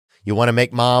You want to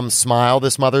make mom smile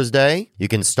this Mother's Day? You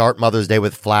can start Mother's Day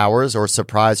with flowers or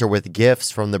surprise her with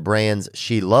gifts from the brands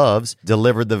she loves,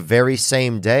 delivered the very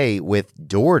same day with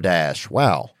DoorDash.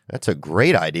 Wow, that's a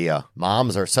great idea.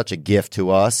 Moms are such a gift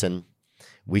to us, and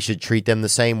we should treat them the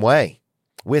same way,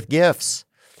 with gifts,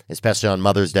 especially on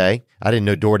Mother's Day. I didn't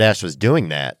know DoorDash was doing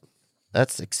that.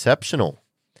 That's exceptional.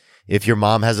 If your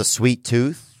mom has a sweet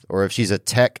tooth, or if she's a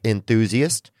tech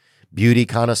enthusiast, beauty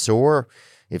connoisseur,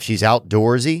 if she's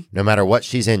outdoorsy, no matter what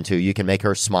she's into, you can make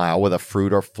her smile with a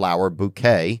fruit or flower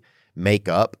bouquet,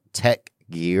 makeup, tech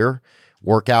gear,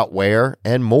 workout wear,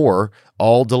 and more,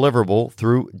 all deliverable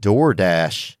through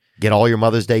DoorDash. Get all your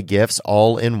Mother's Day gifts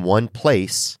all in one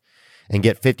place and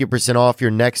get 50% off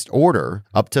your next order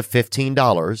up to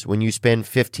 $15 when you spend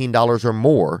 $15 or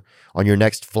more on your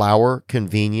next flower,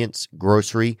 convenience,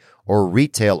 grocery, or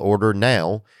retail order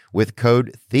now with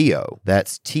code THEO.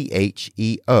 That's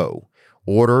THEO.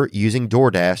 Order using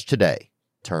DoorDash today.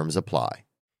 Terms apply.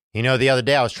 You know, the other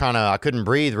day I couldn't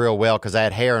breathe real well because I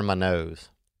had hair in my nose.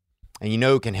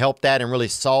 And can help that and really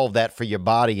solve that for your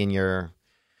body and your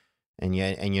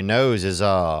nose is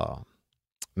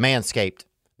Manscaped.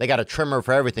 They got a trimmer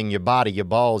for everything, your body, your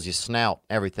balls, your snout,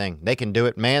 everything. They can do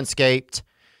it. Manscaped.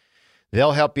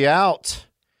 They'll help you out.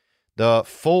 The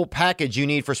full package you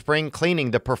need for spring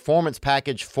cleaning, the Performance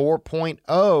Package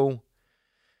 4.0.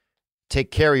 Take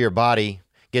care of your body.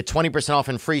 Get 20% off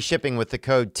and free shipping with the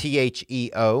code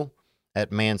THEO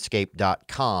at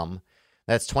manscaped.com.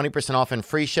 That's 20% off and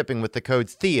free shipping with the code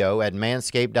THEO at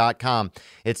manscaped.com.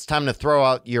 It's time to throw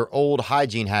out your old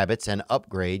hygiene habits and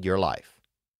upgrade your life.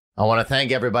 I want to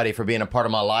thank everybody for being a part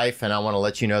of my life, and I want to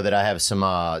let you know that I have some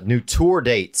new tour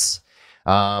dates.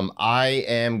 I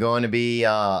am going to be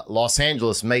Los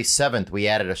Angeles May 7th. We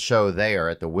added a show there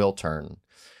at the Wiltern.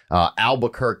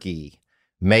 Albuquerque,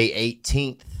 May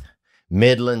 18th,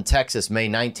 Midland, Texas, May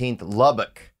 19th,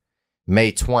 Lubbock,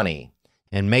 May 20,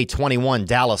 and May 21,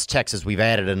 Dallas, Texas. We've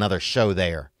added another show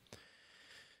there.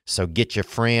 So get your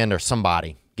friend or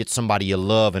somebody, get somebody you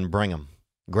love and bring them.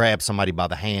 Grab somebody by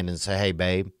the hand and say, hey,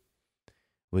 babe,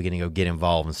 we're going to go get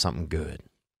involved in something good.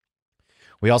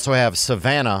 We also have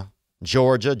Savannah,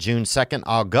 Georgia, June 2nd,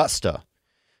 Augusta,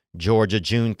 Georgia,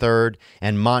 June 3rd,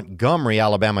 and Montgomery,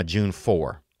 Alabama, June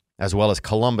 4, as well as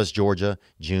Columbus, Georgia,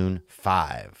 June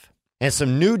 5. And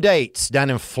some new dates down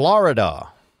in Florida.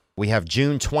 We have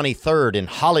June 23rd in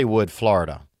Hollywood,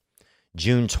 Florida.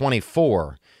 June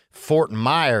 24, Fort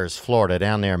Myers, Florida,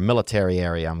 down there, military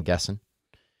area, I'm guessing.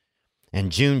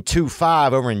 And June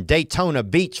 2-5 over in Daytona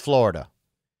Beach, Florida.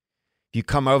 If you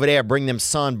come over there, bring them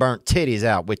sunburnt titties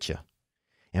out with you.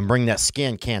 And bring that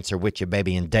skin cancer with you,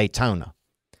 baby, in Daytona.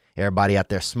 Everybody out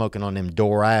there smoking on them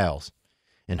Dorals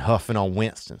and huffing on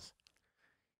Winston's.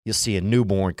 You'll see a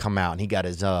newborn come out, and he got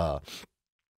his, he'll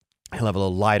have a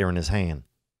little lighter in his hand,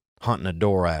 hunting a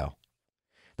Doral.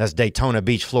 That's Daytona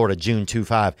Beach, Florida, June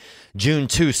 2-5. June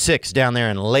 2-6 down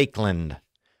there in Lakeland,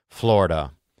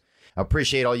 Florida. I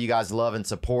appreciate all you guys' love and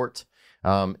support.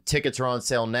 Tickets are on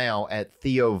sale now at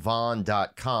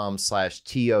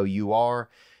theovon.com/TOUR.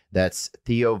 That's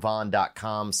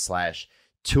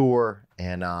theovon.com/tour.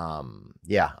 And I'm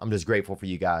just grateful for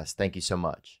you guys. Thank you so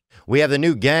much. We have the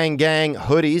new Gang Gang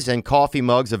hoodies and coffee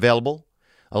mugs available,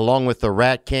 along with the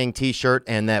Rat King t-shirt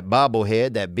and that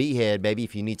bobblehead, that bee-head, baby.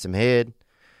 If you need some head,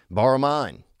 borrow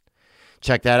mine.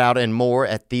 Check that out and more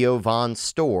at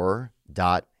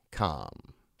theovonstore.com.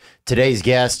 Today's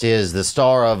guest is the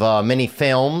star of many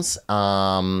films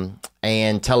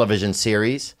and television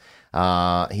series.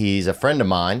 He's a friend of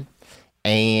mine.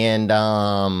 And,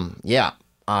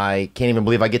 I can't even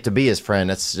believe I get to be his friend.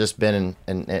 That's just been,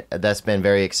 that's been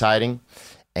very exciting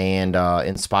and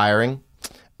inspiring.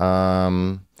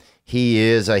 He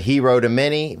is a hero to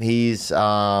many. He's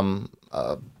a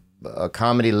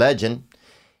comedy legend.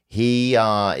 He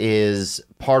is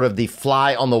part of the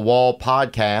Fly on the Wall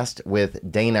podcast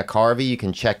with Dana Carvey. You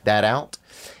can check that out.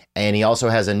 And he also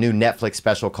has a new Netflix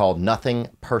special called Nothing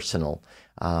Personal.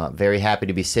 Very happy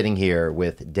to be sitting here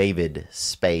with David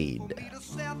Spade.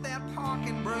 And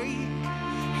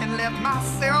let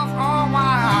myself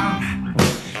unwind.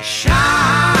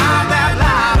 Shine that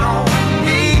light on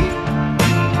me.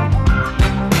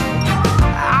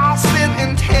 I'll sit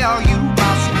and tell you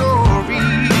my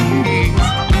stories.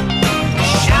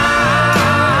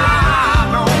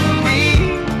 Shine on me,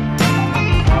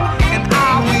 and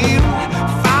I will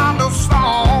find a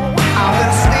song. I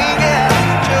will sing it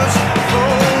just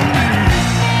for you.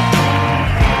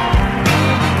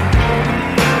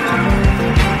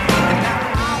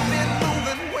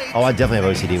 Oh, I definitely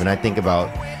have OCD. When I think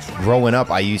about growing up,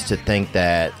 I used to think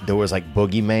that there was like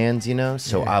boogeymans,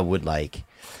 so I would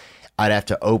I'd have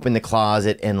to open the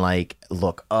closet and like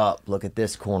look up, look at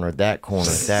this corner, that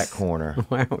corner.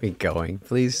 Where are we going?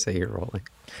 Please say you're rolling.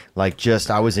 Like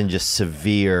I was in just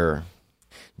severe.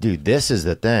 Dude, this is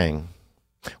the thing.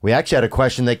 We actually had a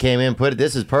question that came in.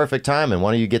 This is perfect timing.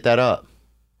 Why don't you get that up?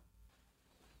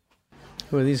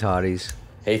 Who are these hotties?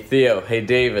 Hey Theo, hey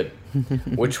David.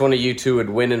 Which one of you two would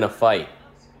win in a fight?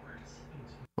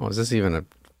 Oh, is this even a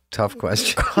tough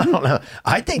question? I don't know.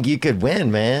 I think you could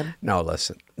win, man. No,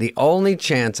 listen. The only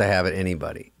chance I have at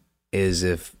anybody is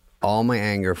if all my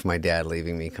anger for my dad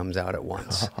leaving me comes out at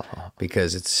once,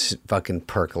 because it's fucking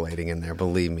percolating in there.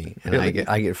 Believe me, and really?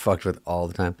 I get fucked with all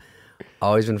the time.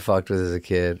 Always been fucked with as a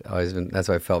kid. Always been. That's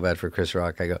why I felt bad for Chris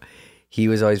Rock. He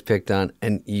was always picked on,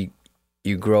 and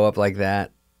you grow up like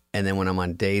that, and then when I'm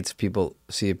on dates, people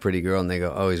see a pretty girl and they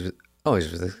go, he's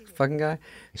with this fucking guy.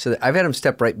 So I've had him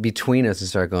step right between us and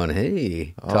start going,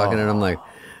 hey, talking, and I'm like,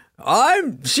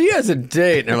 she has a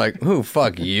date, and they're like, who,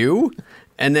 fuck you?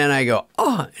 And then I go,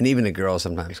 and even the girl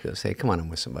sometimes goes, hey, come on, I'm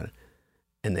with somebody.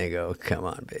 And they go, come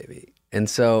on, baby. And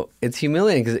so it's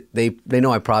humiliating because they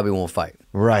know I probably won't fight.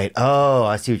 Right. Oh,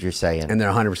 I see what you're saying. And they're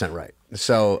 100% right.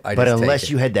 So I But just unless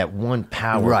you had that one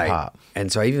power pop.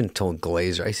 And so I even told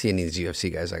Glazer, I see any of these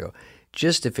UFC guys, I go,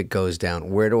 just if it goes down,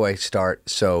 where do I start?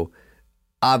 So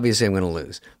obviously I'm going to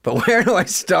lose. But where do I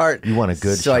start? You want a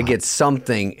good So shot. I get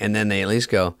something, and then they at least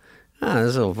go,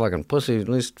 this little fucking pussy at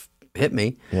least hit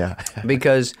me. Yeah.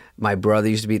 Because my brother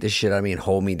used to beat the shit out of me and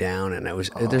hold me down, and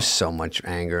there's so much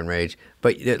anger and rage.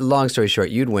 But long story short,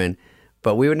 you'd win,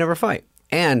 but we would never fight.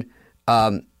 And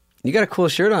you got a cool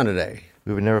shirt on today.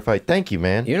 We would never fight. Thank you,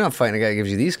 man. You're not fighting a guy who gives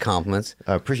you these compliments.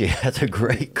 I appreciate it. That's a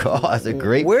great call. That's a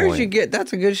great Where point. did you get?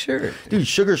 That's a good shirt. Dude,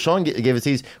 Sugar Sean gave us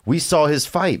these. We saw his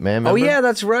fight, man. Remember? Oh, yeah,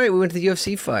 that's right. We went to the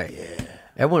UFC fight. Yeah.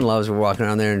 Everyone loves we're walking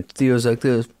around there, and Theo's like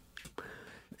this.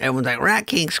 Everyone's like, Rat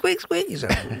King, squeak, squeak. He's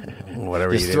like,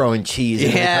 whatever Just you do. throwing cheese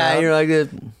in the Yeah, crowd. you're like this.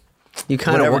 You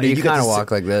kind of You got to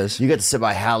walk like this. You got to sit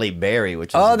by Halle Berry, which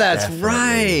is That's definitely-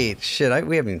 right. Shit,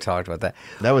 we haven't even talked about that.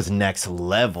 That was next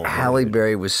level. Halle dude.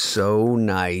 Berry was so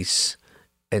nice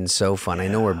and so fun. I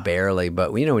know her barely,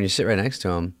 but when you sit right next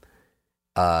to him,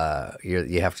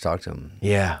 you have to talk to him.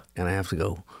 Yeah. And I have to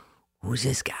go, who's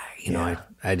this guy?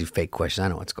 I do fake questions. I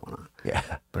know what's going on. Yeah.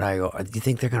 But I go, do you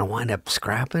think they're going to wind up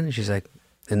scrapping? And she's like,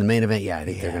 in the main event, I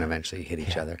think they're going to eventually hit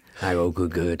each other. And I go,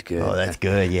 good. Oh, that's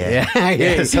good. Yeah.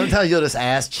 Yeah. Sometimes you'll just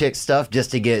ask chicks stuff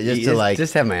just to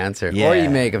have my answer. Yeah. Or you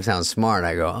make them sound smart.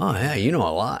 I go, oh, yeah, you know a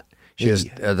lot. She goes,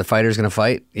 the fighter's going to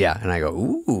fight? Yeah. And I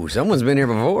go, ooh, someone's been here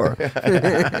before.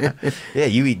 Yeah,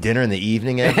 you eat dinner in the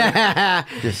evening.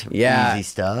 Just easy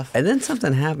stuff. And then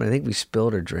something happened. I think we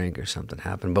spilled a drink or something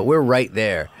happened. But we're right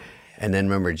there. And then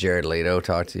remember Jared Leto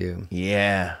talked to you?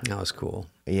 Yeah. That was cool.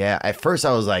 Yeah. At first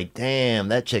I was like, damn,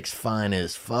 that chick's fine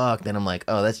as fuck. Then I'm like,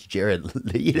 oh, that's Jared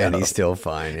Leto. And he's still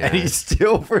fine, yeah. And he's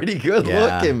still pretty good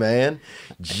Yeah. looking, man.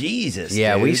 Jesus.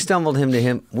 Yeah, dude. we stumbled him to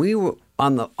him. We were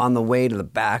on the way to the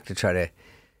back to try to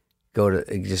go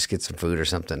to just get some food or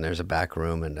something. There's a back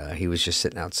room, and he was just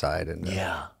sitting outside. And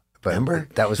Yeah. but Remember?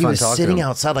 that was He fun was talking sitting to him.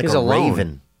 outside like He was a alone.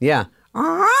 raven. Yeah.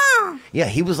 Yeah,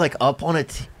 he was like up on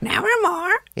it. Now we're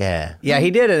more. Yeah. Yeah,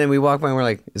 he did, and then we walked by and we're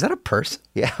like, "Is that a person?"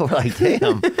 Yeah, we're like,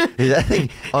 damn. Is that thing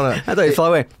on a I thought he flew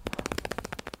away.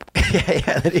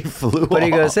 yeah, then he flew But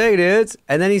he off. goes, "Hey, dudes,"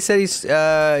 and then he said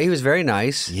he was very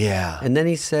nice. Yeah. And then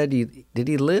he said, "Did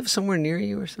he live somewhere near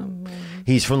you or something?"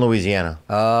 He's from Louisiana.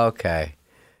 Okay.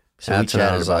 So we That's when I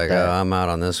chatted was about like, that. I'm out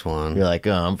on this one. You're like,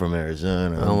 oh, I'm from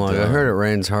Arizona. I'm like, I heard it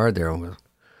rains hard there.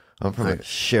 I'm from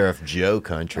Sheriff Joe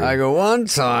country. I go, one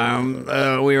time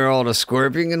we were all at a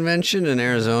scorpion convention in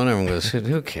Arizona. Everyone goes,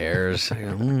 who cares? I go,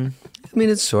 I mean,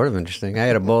 it's sort of interesting. I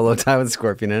had a bolo tie with a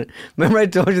scorpion in it. Remember I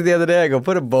told you the other day, I go,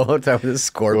 put a bolo tie with a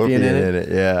scorpion in it.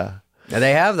 Yeah. And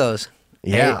they have those.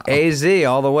 Yeah. AZ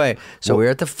all the way. So we were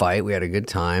at the fight. We had a good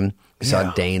time. We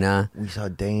saw Dana. We saw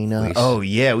Dana. Oh,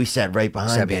 yeah. We sat right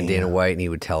behind Sat behind Dana White, and he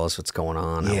would tell us what's going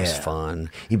on. That was Yeah.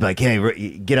 fun. He'd be like,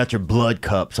 hey, get out your blood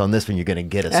cups. On this one, you're going to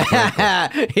get a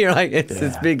sprinkle. You're like,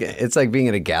 it's big. It's like being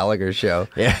at a Gallagher show.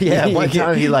 Yeah. One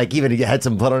time he like even had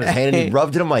some blood on his hand and he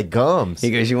rubbed it on my gums. He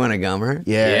goes, you want a gummer?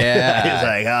 Yeah. He's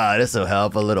like, this will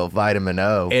help a little vitamin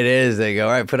O. It is. They go,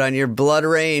 all right, put on your blood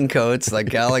raincoats like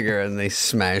Gallagher, and they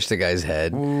smash the guy's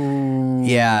head. Ooh.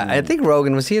 Yeah, I think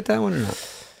Rogan, was he at that one or not?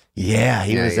 Yeah,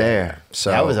 he was there.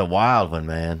 So- that was a wild one,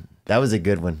 man. That was a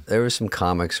good one. There were some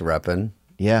comics repping.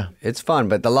 Yeah. It's fun,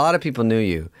 but a lot of people knew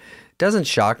you. Doesn't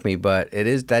shock me, but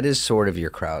that is sort of your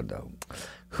crowd, though.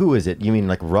 Who is it? You mean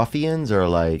like ruffians or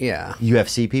like Yeah.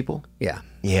 UFC people? Yeah.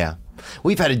 Yeah.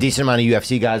 We've had a decent amount of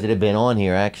UFC guys that have been on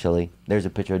here, actually. There's a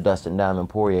picture of Dustin Diamond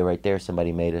Poirier right there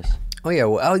somebody made us. Oh yeah,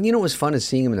 well, you know what was fun is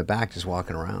seeing him in the back just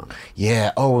walking around.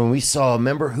 Yeah. Oh, and we saw.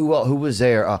 Remember who was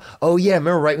there? Oh yeah.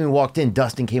 Remember right when we walked in,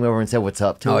 Dustin came over and said, "What's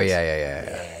up?" to us?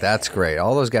 Yeah. That's great.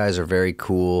 All those guys are very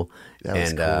cool. That was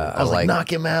and cool. I was like,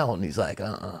 knock him out, and he's like,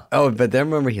 Oh, but then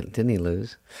remember, didn't he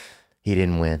lose? He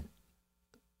didn't win.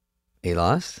 He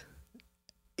lost.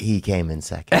 He came in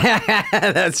second.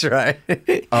 That's right.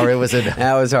 Or it was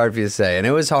that was hard for you to say, and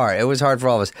it was hard. It was hard for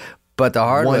all of us. But the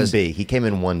hard was 1B. He came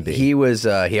in 1B. He was.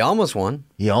 He almost won.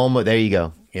 There you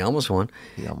go. He almost won.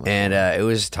 And it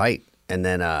was tight. And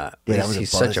then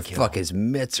he's such a fuck. His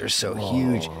mitts are so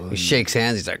huge. He shakes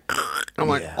hands. He's like, I'm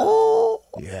like, oh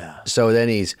yeah. So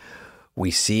then we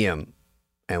see him,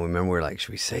 and we we're like,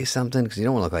 should we say something? Because you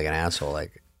don't want to look like an asshole.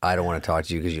 Like, I don't want to talk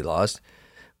to you because you lost,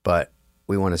 but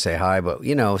we want to say hi. But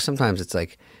you know, sometimes it's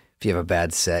like if you have a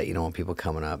bad set, you don't want people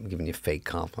coming up and giving you fake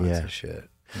compliments and shit.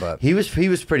 But he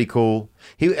was pretty cool.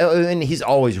 And he's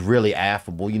always really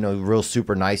affable, you know, real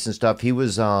super nice and stuff. He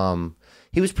was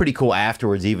pretty cool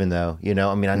afterwards, even though, you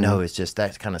know, I mean, I know it's just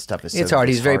that kind of stuff is it's hard.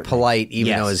 He's very polite,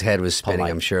 even though his head was spinning.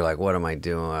 Polite. I'm sure, like, what am I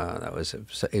doing?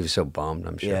 He was so bummed,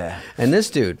 I'm sure. Yeah. And this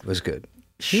dude was good.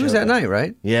 He was that night,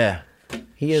 right? Yeah.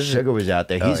 He is. Sugar was out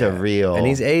there. He's a real. And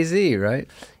he's AZ, right?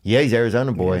 Yeah, he's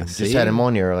Arizona boy. Yeah, just had him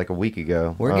on here like a week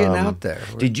ago. We're getting out there.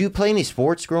 Did you play any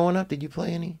sports growing up? Did you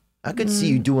play any? I could see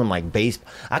you doing like baseball.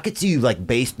 I could see you like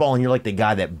baseball, and you're like the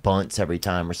guy that bunts every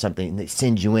time or something. And they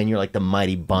send you in. You're like the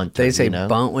mighty bunt. They say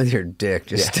bunt with your dick.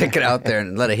 Just stick it out there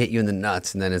and let it hit you in the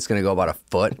nuts, and then it's going to go about a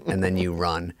foot, and then you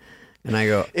run. And I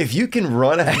go, if you can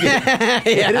run and get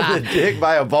hit in the dick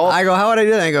by a ball. I go, how would I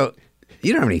do that? I go,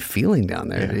 you don't have any feeling down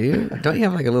there, do you? Don't you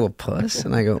have like a little puss?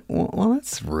 And I go, well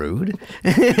that's rude.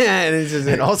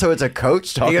 and also it's a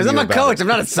coach talking. He goes, I'm a coach. It. I'm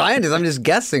not a scientist. I'm just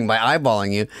guessing by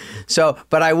eyeballing you. So,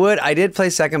 but I did play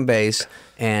second base,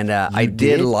 and I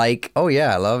did like. Oh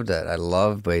yeah, I loved it. I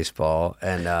loved baseball,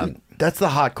 and that's the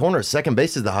hot corner. Second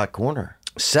base is the hot corner.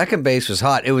 Second base was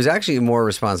hot. It was actually more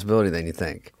responsibility than you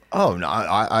think. Oh no,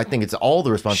 I think it's all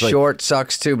the responsibility. Short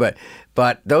sucks too, but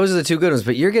those are the two good ones.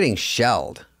 But you're getting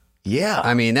shelled. Yeah.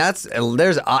 I mean,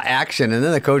 there's action, and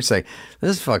then the coach's like,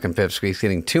 this fucking pipsqueak's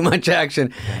getting too much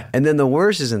action. And then the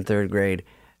worst is in third grade,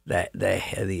 that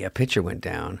the pitcher went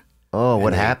down. Oh,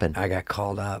 what happened? I got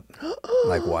called up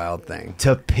like Wild Thing.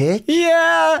 To pitch?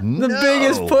 Yeah. The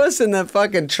biggest puss in the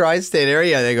fucking tri-state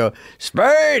area. They go,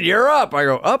 Spade, you're up. I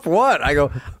go, up what? I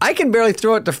go, I can barely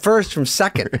throw it to first from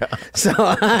second. So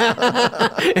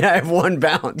and I have one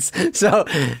bounce. So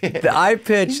I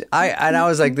pitched, and I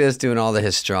was like this, doing all the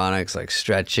histrionics, like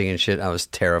stretching and shit. I was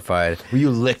terrified. Were you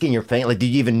licking your face? Like, did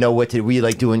you even know what to do? Were you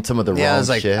like doing some of the wrong I was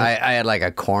like, shit? I had like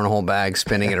a cornhole bag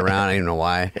spinning it around. I don't know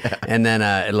why. And then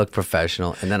it looked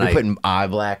professional, and then You're putting eye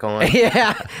black on.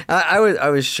 Yeah, I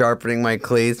was sharpening my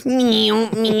cleats.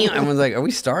 I was like, "Are we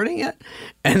starting yet?"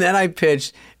 And then I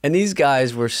pitched, and these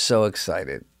guys were so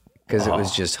excited because it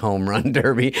was just home run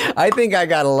derby. I think I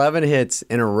got 11 hits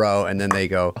in a row, and then they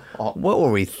go, "What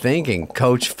were we thinking?"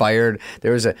 Coach fired.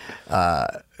 There was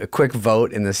a quick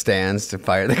vote in the stands to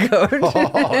fire the coach.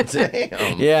 Oh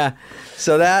damn! Yeah,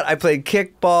 so that I played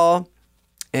kickball,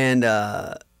 and.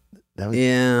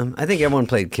 Yeah, I think everyone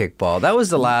played kickball. That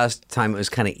was the last time it was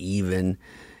kind of even.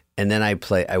 And then I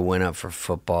went up for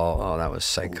football. Oh, that was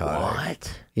psychotic.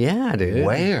 What? Yeah, dude.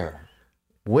 Where?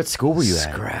 What school were you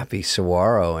at? Scrappy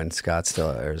Saguaro in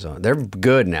Scottsdale, Arizona. They're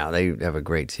good now. They have a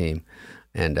great team.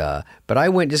 And but I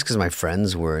went just because my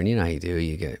friends were, and you know how you do.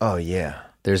 You get. Oh yeah.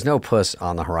 There's no puss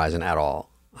on the horizon at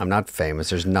all. I'm not famous.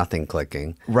 There's nothing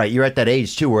clicking. Right, you're at that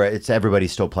age too, where it's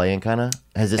everybody's still playing, kind of.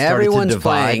 Has it started Everyone's to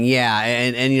divide? playing, yeah.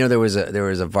 And you know there was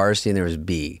a varsity and there was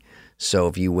B. So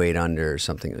if you weighed under or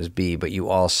something, it was B. But you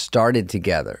all started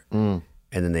together, and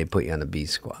then they put you on the B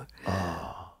squad.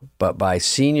 Oh. But by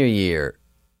senior year,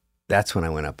 that's when I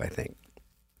went up. I think.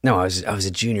 No, I was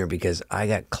a junior because I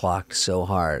got clocked so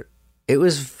hard. It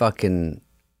was fucking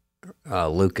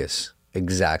Lucas.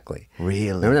 Exactly.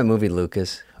 Really? Remember that movie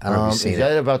Lucas? I don't know if you've seen it. Is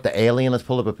that about the alien? Let's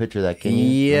pull up a picture of that, can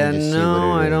you? Yeah,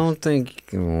 no, I don't think.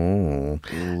 Lucas.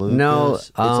 No.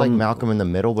 It's like Malcolm in the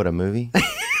Middle, but a movie?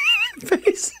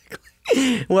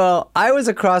 Basically. Well, I was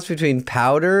a cross between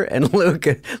Powder and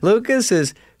Lucas. Lucas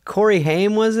is Corey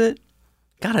Haim, was it?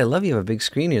 God, I love you have a big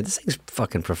screen here. This thing's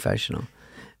fucking professional.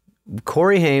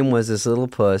 Corey Haim was this little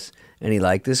puss, and he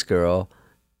liked this girl,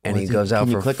 and he goes out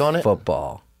for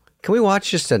football. Can we watch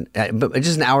just an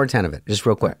hour 10 of it, just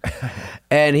real quick?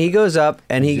 And he goes up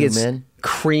and he gets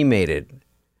cremated.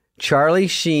 Charlie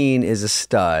Sheen is a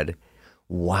stud.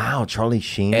 Wow, Charlie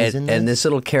Sheen is in this? And this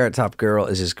little carrot top girl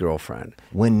is his girlfriend.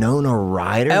 Winona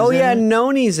Ryder. Oh yeah,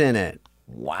 Noni's in it.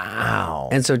 Wow.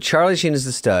 And so Charlie Sheen is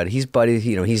the stud. He's buddy.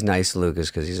 He's nice to Lucas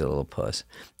because he's a little puss.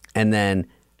 And then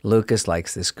Lucas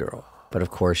likes this girl, but of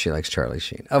course she likes Charlie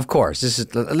Sheen. Of course, this is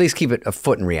at least keep it a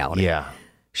foot in reality. Yeah.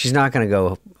 She's not going to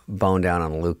go bone down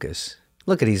on Lucas.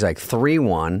 Look at he's like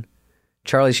 3'1".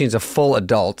 Charlie Sheen's a full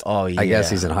adult. Oh, I guess yeah.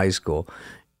 he's in high school,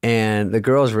 and the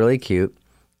girl's really cute.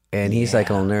 And he's like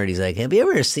a little nerd. He's like, have you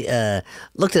ever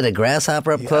looked at a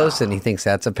grasshopper up close? And he thinks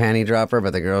that's a panty dropper,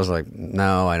 but the girl's like,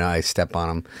 no, I know, I step on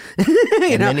him.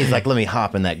 Then he's like, let me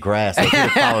hop in that grass. I should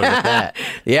have followed with that.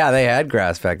 Yeah, they had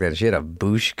grass back then. She had a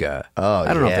bushka. Oh,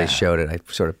 I don't know if yeah. they showed it. I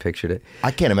sort of pictured it.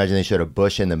 I can't imagine they showed a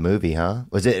bush in the movie, huh?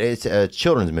 It's a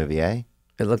children's movie, eh?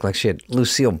 It looked like she had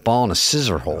Lucille Ball in a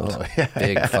scissor hold. Oh, yeah.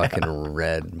 Big fucking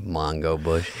red Mongo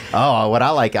bush. Oh, what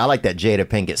I like that Jada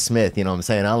Pinkett Smith. You know what I'm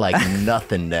saying? I like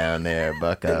nothing down there,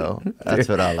 Bucko. That's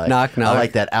what I like. Knock, knock. I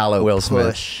like that aloe Will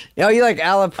push. Smith. Oh, you like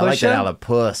alopecia? I like that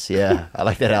aloe yeah. I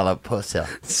like that aloe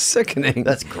Sickening.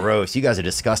 That's gross. You guys are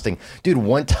disgusting. Dude,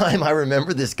 one time I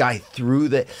remember this guy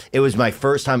threw it was my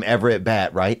first time ever at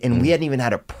bat, right? And we hadn't even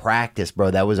had a practice,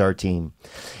 bro. That was our team.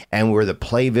 And we were the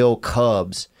Playville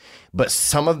Cubs. But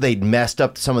they'd messed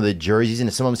up some of the jerseys,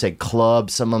 and some of them said club,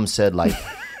 some of them said like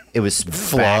it was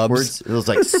backwards. It was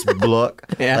like spluck.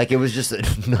 Yeah. Like it was just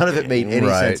none of it made any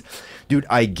sense. Dude,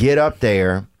 I get up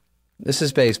there. This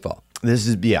is baseball. This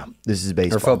is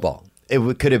baseball. Or football.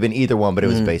 It could have been either one, but it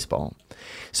was baseball.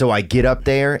 So I get up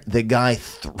there. The guy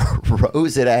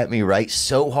throws it at me, right?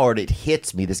 So hard it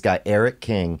hits me. This guy, Eric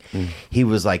King, he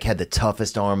was like, had the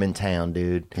toughest arm in town,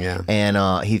 dude. Yeah. And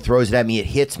he throws it at me. It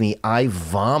hits me. I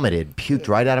vomited, puked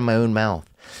right out of my own mouth.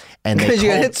 And Because you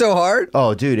got hit so hard?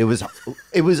 Oh, dude, it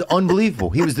was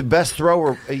unbelievable. He was the best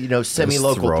thrower,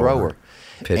 semi-local thrower.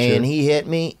 Pitcher. And he hit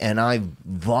me, and I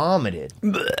vomited.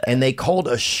 And they called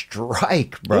a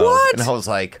strike, bro. What? And I was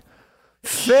like,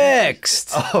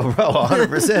 Fixed. oh, bro,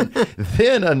 100%.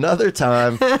 Then another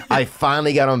time, I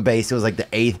finally got on base. It was like the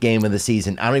 8th game of the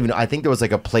season. I don't even know. I think there was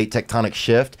like a plate tectonic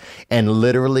shift, and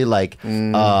literally,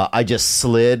 I just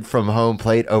slid from home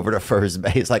plate over to first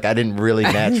base. Like I didn't really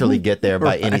naturally get there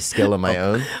by any skill of my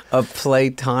own. A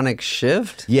platonic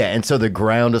shift? Yeah, and so the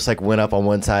ground just like went up on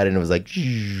one side, and it was like,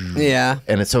 Yeah.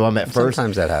 and so I'm at first.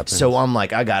 Sometimes that happens. So I'm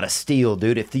like, I gotta steal,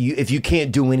 dude. If you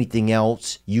can't do anything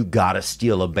else, you gotta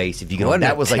steal a base. If you can, What an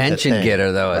that was like the attention thing,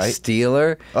 getter, though. right? A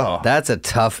stealer? Oh. That's a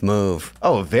tough move.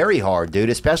 Oh, very hard, dude,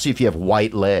 especially if you have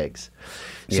white legs.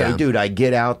 So, Yeah. dude, I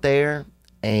get out there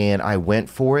and I went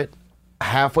for it.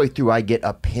 Halfway through, I get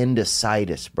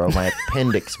appendicitis, bro. My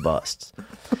appendix busts.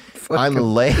 I'm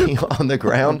laying on the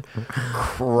ground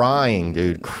crying,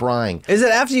 dude, crying. Is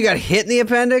it after you got hit in the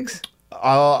appendix?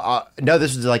 No,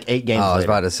 this was like 8 games Oh, I was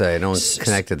later. about to say, no one's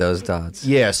connected those dots.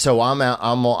 Yeah, so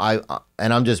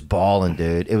I'm just bawling,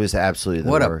 dude. It was absolutely the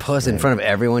What worst, a puss. In man. front of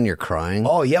everyone, you're crying?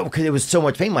 Oh, yeah, because it was so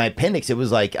much pain. My appendix, it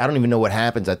was like, I don't even know what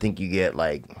happens. I think you get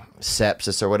like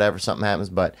sepsis or whatever, something happens.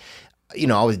 But,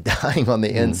 I was dying on the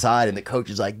inside, and the coach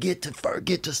was like, get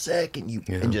to second.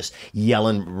 And just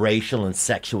yelling racial and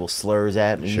sexual slurs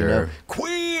at me, Sure.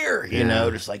 Queer,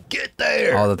 just like, get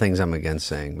there. All the things I'm against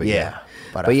saying. But Yeah.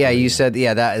 But I But yeah, feel you you. said,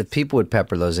 that people would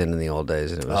pepper those in the old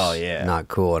days, and it was Oh, yeah. not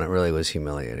cool, and it really was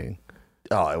humiliating.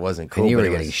 Oh, it wasn't cool. And you but were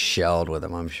it getting was- shelled with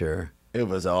them, I'm sure. It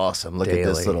was awesome. Look at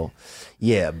this Daily.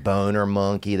 little, boner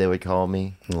monkey, they would call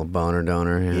me. Little boner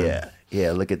donor.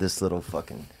 Yeah. Look at this little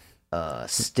fucking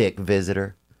stick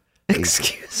visitor.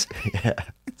 Excuse me. Yeah.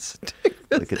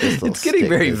 Look at this little It's getting stick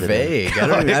very visitor. vague. I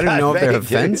don't It got know if they're vague,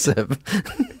 dude. offensive.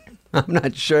 I'm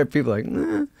not sure if people are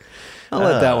like, I'll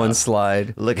let that one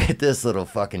slide. Look at this little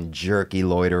fucking jerky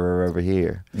loiterer over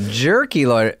here. Jerky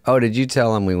Lord. Oh, did you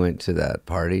tell him we went to that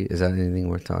party? Is that anything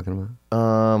worth talking about?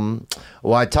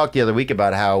 Well, I talked the other week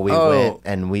about how we Oh. went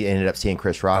and we ended up seeing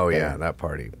Chris Rock. Oh, there. yeah, that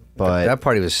party. But- that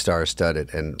party was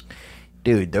star-studded. And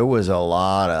Dude, there was a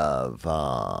lot of,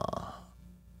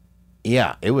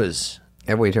 it was,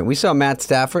 everywhere you turn. We saw Matt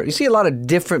Stafford. You see a lot of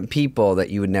different people that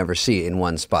you would never see in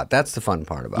one spot. That's the fun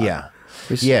part about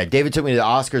it. Yeah, David took me to the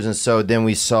Oscars, and so then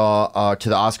we saw to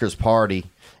the Oscars party,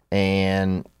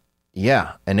 and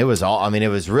it was it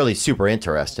was really super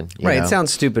interesting. you Right, know? it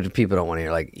sounds stupid if people don't want to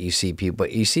hear, like, you see people,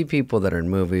 but you see people that are in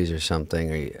movies or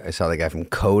something. I saw the guy from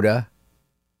Coda.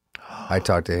 I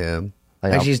talked to him. Yeah.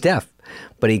 Actually, he's deaf,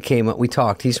 but he came up. We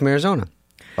talked. He's from Arizona.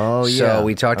 Oh, yeah. So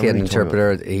we talked. He had an I remember you told me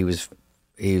interpreter.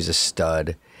 He was a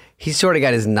stud. He sort of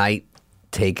got his night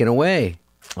taken away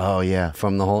about- Oh, yeah.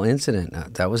 from the whole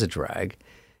incident. That was a drag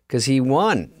because he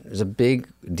won. It was a big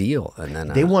deal, and then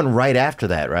They won right after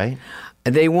that, right?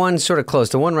 they won sort of close.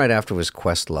 The one right after was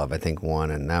Questlove, I think,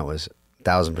 won, and that was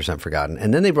 1,000% forgotten.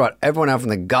 And then they brought everyone out from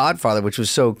The Godfather, which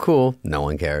was so cool. No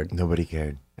one cared. Nobody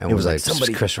cared. And It was was like like,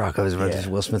 somebody- Chris Rock,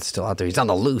 Will Smith's still out there. He's on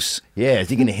the loose. Yeah, is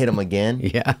he going to hit him again?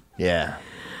 Yeah. Yeah.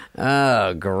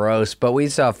 Oh, gross. But we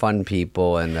saw fun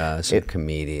people and some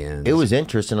comedians. It was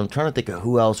interesting. I'm trying to think of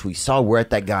who else we saw. We're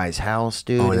at that guy's house,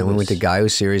 dude. Oh, and It then we was- went to Guy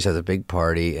Series, has a big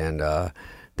party, and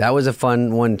that was a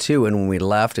fun one too. And when we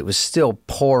left, it was still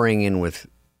pouring in with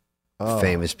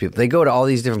famous people. They go to all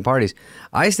these different parties.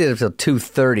 I stayed up till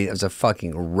 2:30. That was a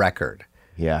fucking record.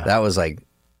 Yeah. That was like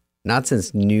not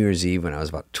since New Year's Eve when I was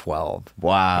about 12.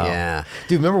 Wow. Yeah.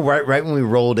 Dude, remember right when we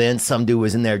rolled in, some dude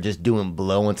was in there just doing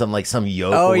blow and some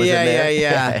yoke Oh was yeah, in there.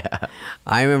 yeah.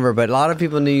 I remember, but a lot of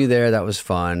people knew you there. That was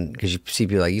fun because you see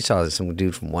people like you saw some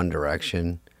dude from One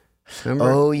Direction.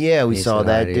 Remember? Oh yeah, we He saw said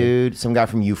hi that to you. dude. Some guy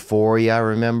from Euphoria, I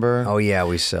remember. Oh yeah,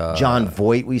 we saw John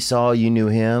Voight, we saw. You knew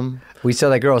him. We saw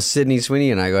that girl Sydney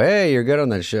Sweeney, and I go, "Hey, you're good on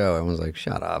that show." Everyone's like,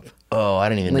 "Shut up, Oh, I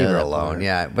didn't even leave know her that alone." part.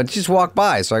 Yeah, but just walk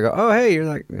by. So I go, "Oh, hey, you're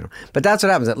like," But that's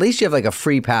what happens. At least you have like a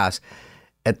free pass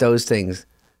at those things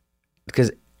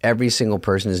because every single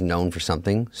person is known for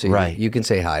something. So Right. you can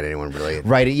say hi to anyone. Really,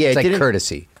 Right, yeah, It's it like didn't-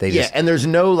 courtesy. They Yeah, just and there's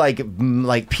no like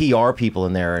PR people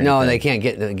in there. Or no, anything.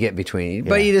 they can't get between you.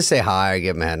 But Yeah. you just say hi, or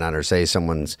give them a head nod, or say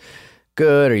someone's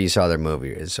good, or you saw their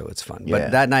movie, so it's fun. Yeah.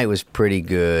 But that night was pretty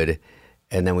good.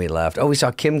 And then we left. Oh, we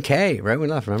saw Kim K. Right, we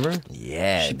left. Remember?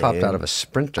 Yeah, she popped dude. out of a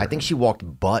Sprinter. I think she walked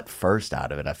butt first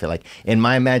out of it. I feel like in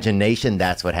my imagination,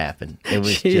 that's what happened. It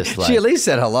was just like, she at least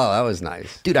said hello. That was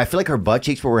nice. dude, I feel like her butt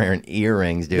cheeks were wearing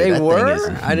earrings, dude. They That were?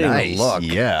 Thing is I didn't nice. even look.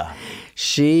 Yeah,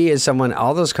 She is someone.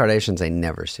 All those Kardashians I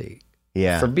never see.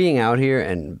 yeah. For being out here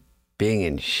and being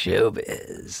in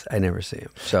showbiz, I never see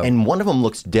them. So And one of them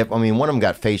looks different. I mean, one of them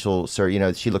got facial surgery. You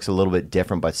know, she looks a little bit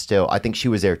different, but still, I think she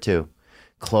was there too.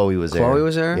 Chloe was there. Chloe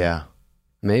was there? Yeah.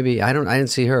 maybe I didn't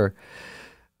see her.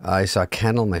 I saw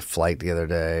Kendall on my flight the other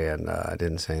day, and I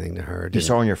didn't say anything to her. You Didn't-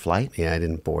 saw her on your flight? Yeah, I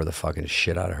didn't bore the fucking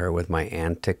shit out of her with my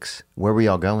antics. Where were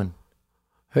y'all going?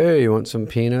 Hey, you want some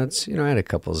peanuts? I had a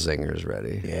couple zingers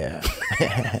ready. Yeah.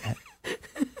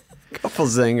 Couple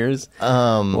zingers.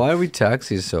 Why are we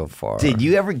taxis so far? Did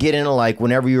you ever get into like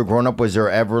whenever you were growing up? Was there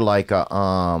ever like a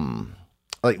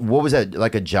like what was that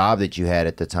like a job that you had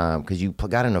at the time? Because you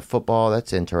got into football.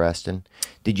 That's interesting.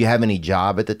 Did you have any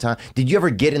job at the time? Did you ever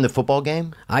get in the football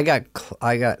game? I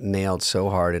got nailed so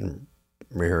hard in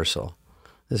rehearsal.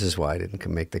 This is why I didn't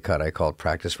make the cut. I called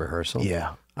practice rehearsal.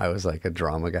 Yeah. I was like a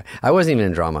drama guy. I wasn't even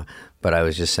in drama, but I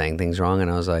was just saying things wrong, and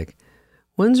I was like,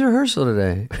 "When's rehearsal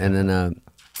today?" And then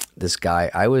this guy,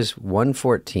 I was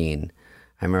 114.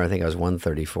 I remember, I think I was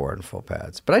 134 in full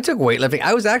pads. But I took weightlifting.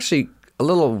 I was actually a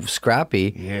little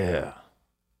scrappy. Yeah.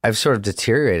 I've sort of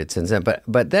deteriorated since then.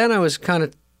 But then I was kind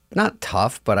of not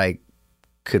tough, but I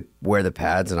could wear the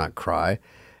pads and not cry.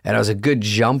 And I was a good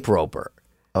jump roper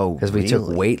Oh, because we took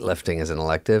really? weightlifting as an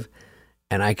elective.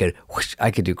 And I could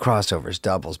do crossovers,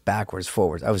 doubles, backwards,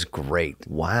 forwards. I was great.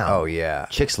 Wow. Oh, yeah.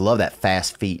 Chicks love that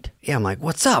fast feet. Yeah, I'm like,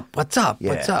 what's up? What's up?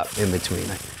 What's Yeah. up? In between,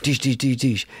 like, deesh, deesh, deesh,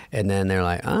 deesh. And then they're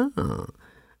like,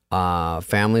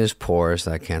 family is poor,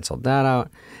 so I canceled that out.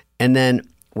 And then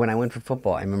when I went for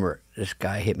football, I remember this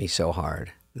guy hit me so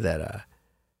hard that,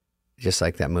 just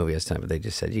like that movie I was telling you, they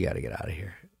just said, you got to get out of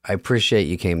here. I appreciate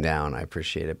you came down. I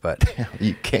appreciate it, but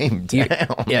You came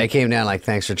down. yeah, I came down like,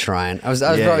 thanks for trying. I was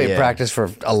Yeah, probably yeah. at practice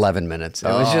for 11 minutes. It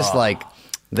was just like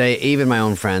even my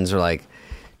own friends were like,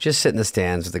 just sit in the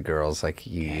stands with the girls like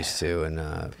you used to,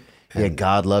 and Yeah,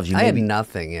 God loves you. I had Maybe,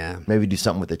 nothing. Yeah, maybe do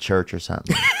something with the church or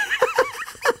something.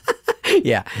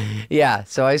 yeah.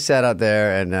 So I sat out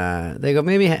there, and they go,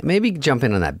 maybe jump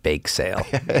in on that bake sale,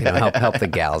 help the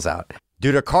gals out.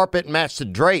 Do the carpet match the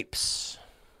drapes?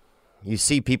 You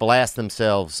see people ask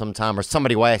themselves sometime, or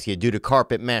somebody will ask you, do the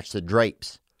carpet match the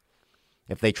drapes?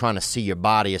 If they trying to see your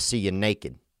body or see you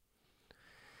naked.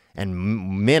 And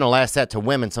men will ask that to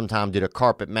women sometime, do the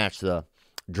carpet match the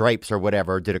drapes or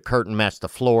whatever? Did the curtain match the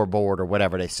floorboard or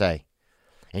whatever they say?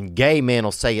 And gay men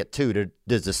will say it too.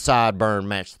 Does the sideburn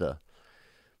match the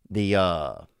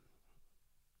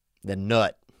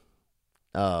nut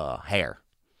hair?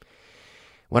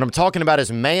 What I'm talking about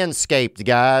is Manscaped,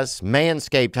 guys.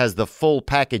 Manscaped has the full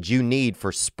package you need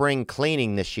for spring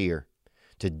cleaning this year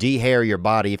to de-hair your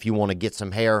body if you want to get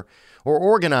some hair or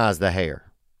organize the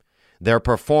hair. Their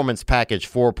Performance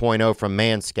Package 4.0 from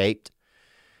Manscaped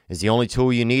is the only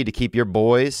tool you need to keep your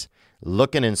boys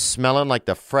looking and smelling like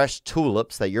the fresh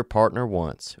tulips that your partner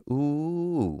wants.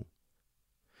 Ooh.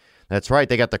 That's right.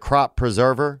 They got the Crop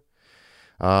Preserver,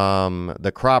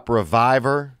 the Crop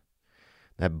Reviver,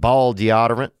 that ball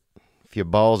deodorant, if your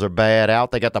balls are bad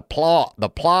out. They got the Plow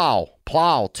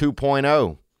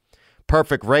 2.0.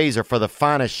 Perfect razor for the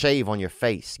finest shave on your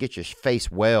face. Get your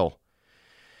face well.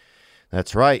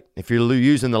 That's right. If you're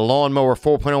using the Lawnmower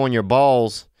 4.0 on your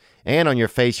balls and on your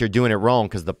face, you're doing it wrong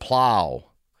because the Plow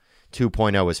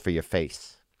 2.0 is for your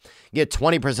face. Get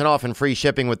 20% off and free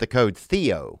shipping with the code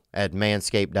Theo at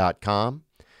manscaped.com.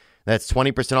 That's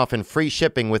 20% off and free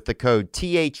shipping with the code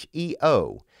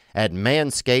THEO at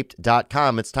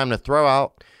manscaped.com. It's time to throw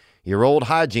out your old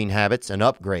hygiene habits and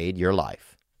upgrade your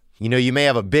life. You know, you may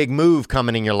have a big move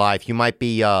coming in your life. You might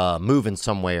be moving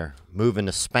somewhere, moving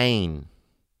to Spain.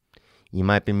 You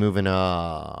might be moving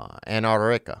to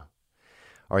Antarctica.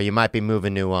 Or you might be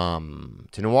moving to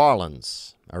New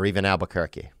Orleans or even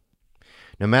Albuquerque.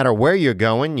 No matter where you're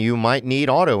going, you might need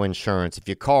auto insurance if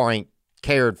your car ain't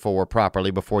cared for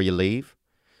properly before you leave.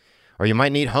 Or you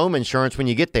might need home insurance when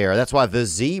you get there. That's why the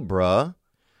Zebra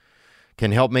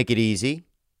can help make it easy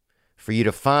for you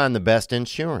to find the best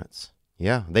insurance.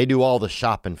 Yeah, they do all the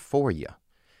shopping for you.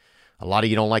 A lot of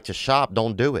you don't like to shop,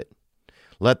 don't do it.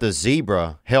 Let the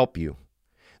Zebra help you.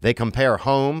 They compare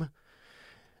home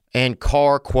and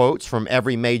car quotes from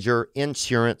every major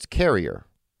insurance carrier.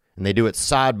 And they do it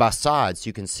side by side so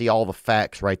you can see all the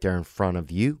facts right there in front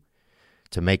of you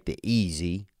to make the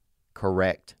easy,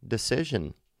 correct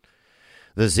decision.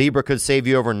 The Zebra could save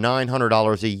you over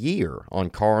 $900 a year on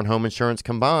car and home insurance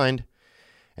combined,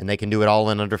 and they can do it all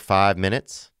in under 5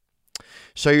 minutes.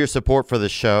 Show your support for the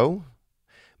show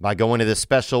by going to the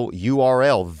special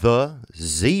URL,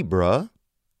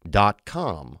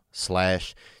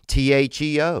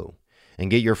 thezebra.com/THEO,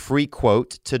 and get your free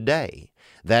quote today.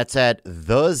 That's at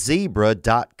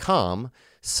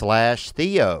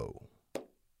thezebra.com/Theo.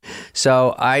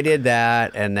 So I did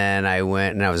that, and then I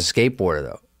went, and I was a skateboarder,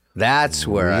 though. That's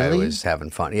where I was having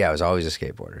fun. Yeah, I was always a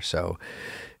skateboarder. So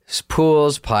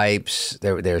pools, pipes,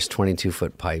 there's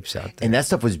 22-foot pipes out there. And that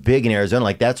stuff was big in Arizona.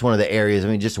 Like, that's one of the areas, I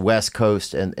mean, just West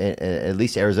Coast, and at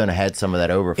least Arizona had some of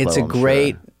that overflow. It's a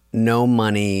great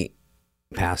no-money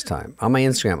pastime. On my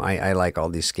Instagram, I like all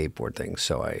these skateboard things,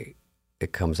 so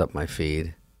it comes up my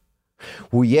feed.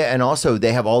 Well, yeah, and also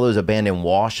they have all those abandoned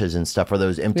washes and stuff, or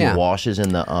those empty washes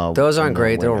in the. Those aren't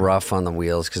great. They're rough on the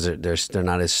wheels because they're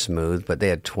not as smooth. But they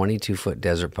had 22-foot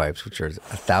desert pipes, which are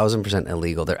 1,000%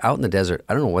 illegal. They're out in the desert.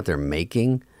 I don't know what they're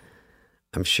making.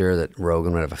 I'm sure that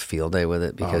Rogan would have a field day with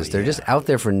it because they're just out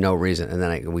there for no reason. And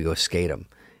then we go skate them.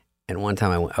 And one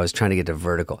time I was trying to get to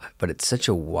vertical, but it's such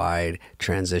a wide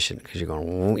transition because you're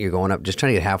going up, just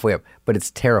trying to get halfway up. But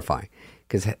it's terrifying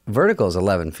because vertical is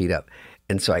 11 feet up.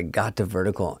 And so I got to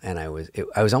vertical, and I was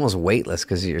almost weightless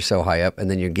because you're so high up,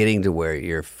 and then you're getting to where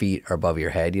your feet are above your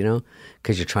head, you know,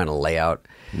 because you're trying to lay out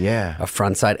a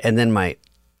front side. And then my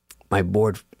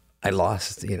board, I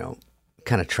lost,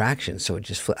 kind of traction, so it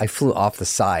just I flew off the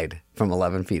side from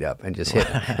 11 feet up and just hit.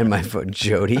 And my foot,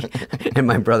 Jody, and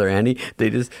my brother Andy, they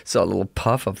just saw a little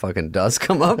puff of fucking dust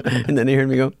come up, and then they heard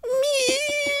me go.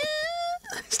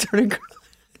 I started crying.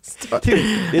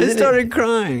 I started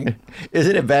crying.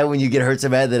 Isn't it bad when you get hurt so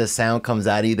bad that a sound comes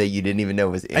out of you that you didn't even know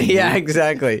was in you? Yeah,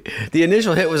 exactly. The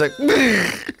initial hit was like,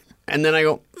 and then I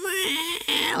go,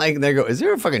 like, they go, is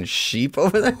there a fucking sheep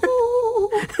over there? Dude,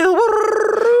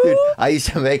 I used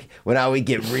to make, when I would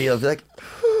get real, I'd be like,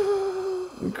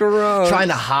 gross. Trying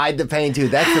to hide the pain too.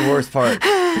 That's the worst part.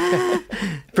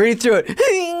 Breathe through it.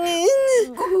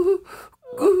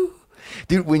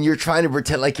 Dude, when you're trying to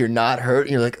pretend like you're not hurt,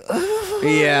 and you're like,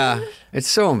 yeah, it's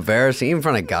so embarrassing, even in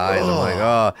front of guys. I'm like,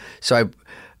 oh. So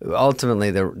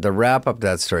ultimately, the wrap up to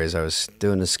that story is I was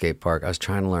doing the skate park. I was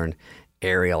trying to learn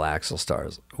aerial axle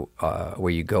stars,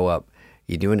 where you go up,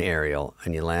 you do an aerial,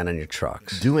 and you land on your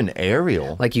trucks. Do an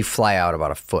aerial? Like you fly out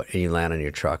about a foot, and you land on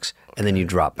your trucks, and then you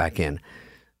drop back in.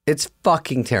 It's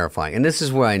fucking terrifying. And this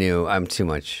is where I knew I'm too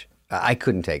much. I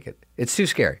couldn't take it. It's too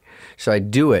scary. So I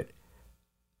do it.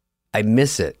 I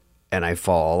miss it, and I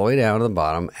fall all the way down to the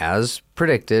bottom, as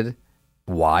predicted,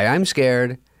 why I'm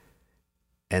scared,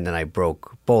 and then I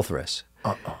broke both wrists.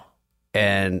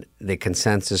 And the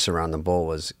consensus around the bowl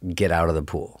was, get out of the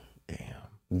pool.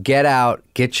 Damn. Get out,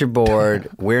 get your board,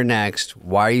 we're next,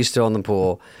 why are you still in the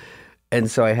pool?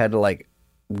 And so I had to,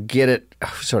 get it,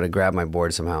 sort of grab my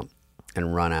board somehow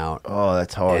and run out. Oh,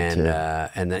 that's hard, too.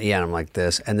 And then, I'm like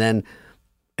this, and then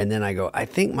I go, I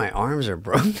think my arms are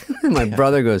broken. My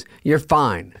brother goes, you're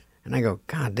fine. And I go,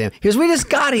 God damn. He goes, we just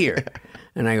got here.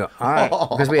 And I go, all right.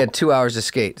 Because we had 2 hours to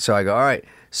skate. So I go, all right.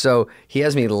 So he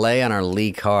has me lay on our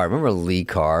Lee car. Remember Lee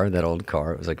car, that old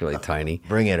car? It was really tiny.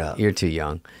 Bring it up. You're too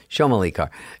young. Show him a Lee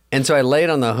car. And so I laid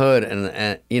on the hood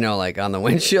and on the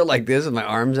windshield like this with my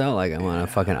arms out like I'm on a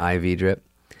fucking IV drip.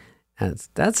 And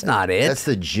that's not it. That's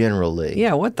the General Lee.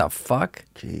 Yeah, what the fuck?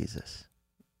 Jesus.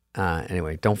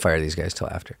 Anyway, don't fire these guys till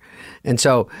after. And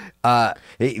so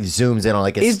He zooms in on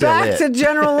like it's he's still back it. to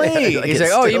General Lee. Like He's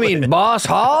it's like, oh, you still mean it. Boss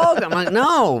Hog? I'm like,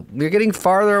 no, you're getting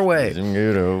farther away.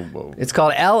 It's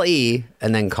called L-E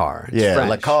and then car. It's Yeah, French.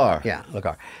 Le Car. Yeah, Le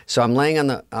Car. So I'm laying on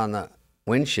the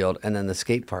windshield, and then the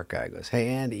skate park guy goes, hey,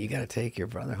 Andy, you got to take your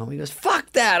brother home. He goes, fuck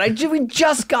that. We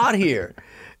just got here.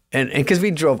 And because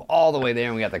we drove all the way there,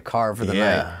 and we got the car for the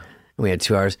night. And we had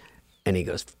 2 hours. And he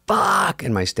goes, fuck.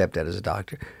 And my stepdad is a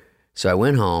doctor. So I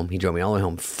went home. He drove me all the way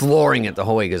home, flooring it the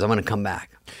whole way. He goes, I'm going to come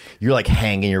back. You're like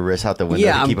hanging your wrists out the window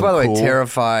Yeah, to I'm, keep by the him way, cool.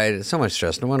 terrified. So much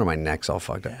stress. No wonder my neck's all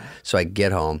fucked up. So I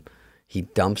get home. He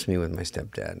dumps me with my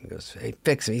stepdad and goes, hey,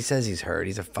 fix him. He says he's hurt.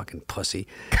 He's a fucking pussy.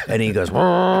 And he goes,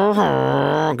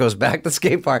 goes back to the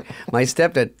skate park. My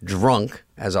stepdad, drunk,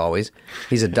 as always.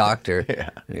 He's a doctor.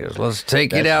 And he goes, let's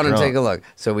take you That's down and drunk. take a look.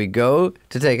 So we go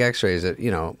to take x-rays at,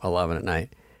 11 at night.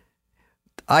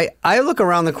 I look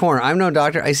around the corner. I'm no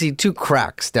doctor. I see 2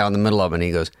 cracks down the middle of it. And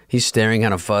he goes, he's staring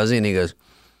kind of fuzzy. And he goes,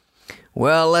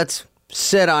 well, let's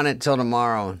sit on it till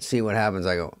tomorrow and see what happens.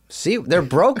 I go, see, they're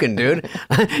broken, dude.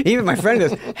 Even my friend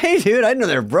goes, hey, dude, I didn't know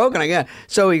they were broken.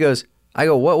 So he goes, I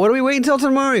go, what are we waiting till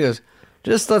tomorrow? He goes,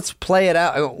 just let's play it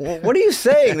out. I go, what are you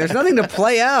saying? There's nothing to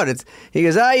play out. He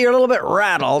goes, you're a little bit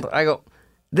rattled. I go,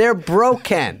 they're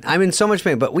broken. I'm in so much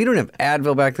pain. But we don't have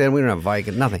Advil back then. We don't have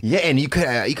Vicodin, nothing. Yeah, and you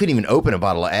couldn't even open a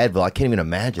bottle of Advil. I can't even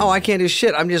imagine. Oh, I can't do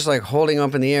shit. I'm just like holding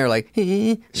up in the air, like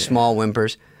small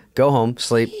whimpers. Go home,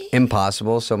 sleep.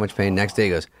 Impossible. So much pain. Next day he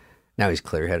goes, now he's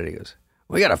clear-headed. He goes,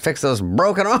 we got to fix those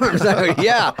broken arms. I go,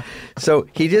 yeah. So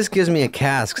he just gives me a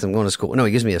cast because I'm going to school. No,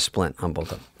 he gives me a splint on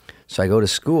both of them. So I go to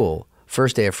school,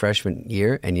 first day of freshman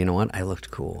year, and you know what? I looked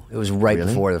cool. It was right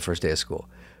before the first day of school.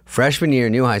 Freshman year,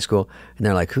 new high school, and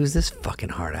they're like, who's this fucking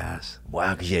hard ass?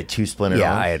 Wow, because you had 2 splintered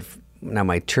Yeah, arms. I had. Now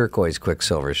my turquoise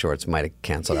Quicksilver shorts might have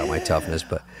canceled out my toughness,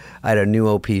 but I had a new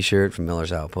OP shirt from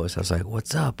Miller's Outpost. I was like,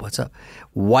 "What's up? What's up?"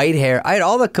 White hair. I had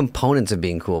all the components of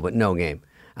being cool, but no game.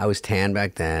 I was tan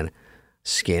back then,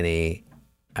 skinny.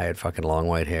 I had fucking long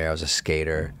white hair. I was a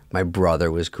skater. My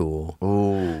brother was cool.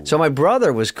 Ooh. So my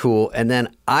brother was cool, and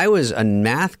then I was a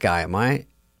math guy.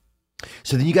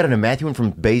 So then you got into math. You went from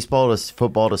baseball to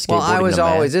football to skateboarding. Well, I was to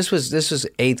math? always this was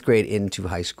 8th grade into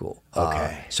high school.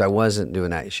 Okay. So I wasn't doing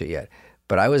that shit yet,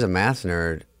 but I was a math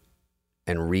nerd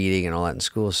and reading and all that in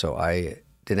school. So I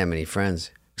didn't have many friends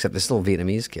except this little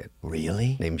Vietnamese kid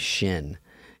Really? named Shin,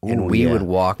 and Ooh, we yeah. would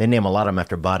walk. They name a lot of them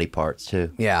after body parts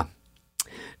too. Yeah.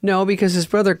 No, because his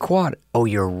brother Quad. Oh,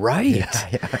 you're right.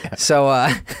 So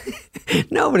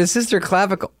no, but his sister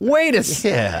Clavicle. Wait a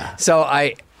second. Yeah. So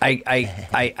I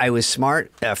was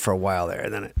smart for a while there,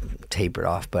 and then it tapered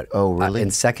off. But Oh, really? in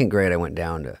 2nd grade, I went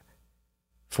down to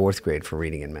 4th grade for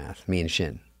reading and math. Me and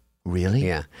Shin. Really?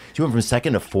 Yeah. So you went from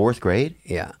 2nd to 4th grade?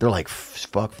 Yeah. They're like,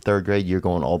 fuck 3rd grade, you're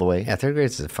going all the way? Yeah, 3rd grade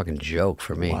is a fucking joke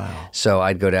for me. Wow. So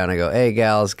I'd go down and go, hey,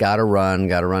 gals, gotta run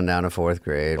down to 4th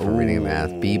grade for reading and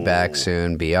math. Be back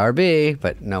soon, BRB.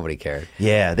 But nobody cared.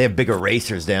 Yeah, they have big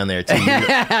erasers down there too.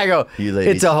 I go, You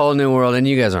ladies. it's a whole new world, and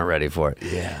you guys aren't ready for it.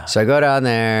 Yeah. So I go down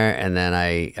there, and then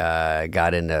I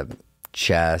got into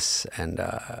chess, and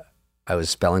I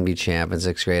was spelling bee champ in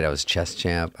 6th grade. I was chess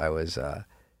champ. I was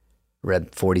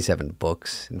read 47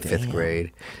 books in 5th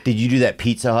grade. Did you do that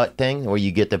Pizza Hut thing where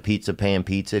you get the pizza pan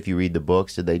pizza if you read the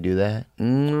books? Did they do that?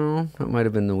 No, that might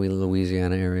have been the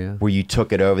Louisiana area. Where you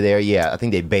took it over there? Yeah, I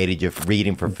think they baited you for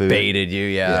reading for food. Baited you,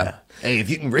 yeah. Hey, if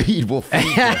you can read, we'll feed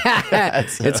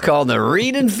you. It's called the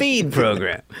Read and Feed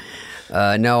program.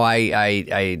 No,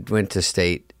 I went to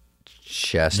state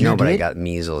chess. You No, but I did? got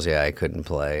measles. Yeah, I couldn't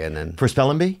play, and then For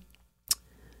spelling bee?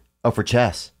 Oh, for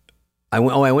chess. I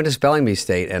went to spelling bee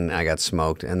state, and I got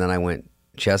smoked. And then I went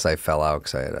chess. I fell out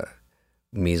because I had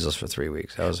measles for 3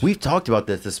 weeks. We've talked about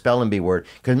this, the spelling bee word.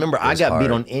 Because remember, I was got beat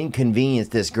hard. on inconvenience.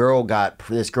 This girl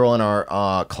in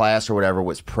our class or whatever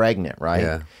was pregnant,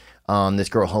 right? Yeah. This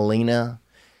girl Helena,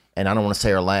 and I don't want to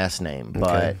say her last name,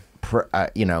 but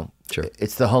Sure.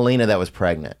 it's the Helena that was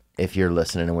pregnant. If you're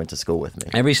listening and went to school with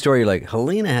me. Every story, you're like,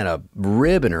 Helena had a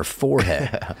rib in her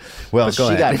forehead. Well, But go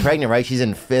she ahead. got pregnant, right? She's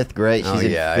in 5th grade. She's Oh,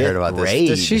 in yeah, I 5th heard about grade.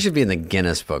 this. She should be in the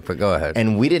Guinness book, but go ahead.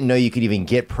 And we didn't know you could even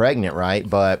get pregnant, right?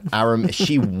 But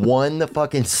she won the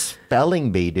fucking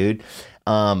spelling bee, dude.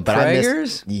 But I Preggers?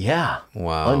 missed. Yeah.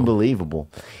 Wow. Unbelievable.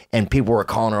 And people were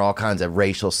calling her all kinds of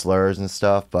racial slurs and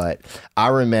stuff. But I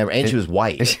remember, and she was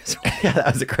white. Yeah, that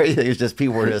was the crazy thing. It was just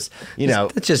people were just,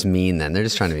 That's just mean then. They're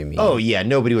just trying to be mean. Oh yeah,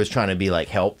 nobody was trying to be like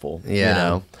helpful,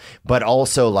 Yeah. But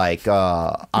also like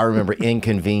I remember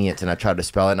inconvenience, and I tried to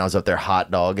spell it, and I was up there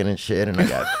hot dogging and shit, and I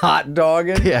got Hot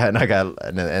dogging? yeah, and I got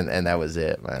and that was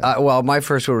it, man. Well, my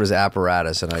first word was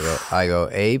apparatus, and I go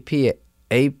AP,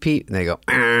 and they go,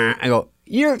 I go,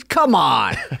 come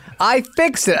on. I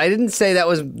fixed it. I didn't say that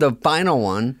was the final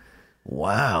one.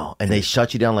 Wow. And they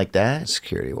shut you down like that?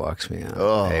 Security walks me out.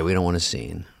 Oh. Hey, we don't want a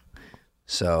scene.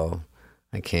 So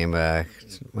I came back.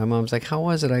 My mom's like, how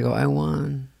was it? I go, I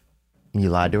won. You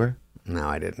lied to her? No,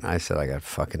 I didn't. I said I got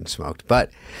fucking smoked.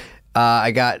 But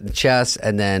I got chess,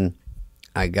 and then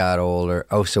I got older.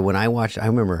 Oh, so when I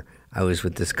remember I was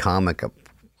with this comic,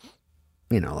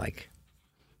 like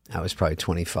I was probably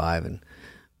 25, and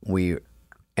he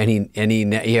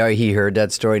heard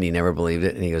that story, and he never believed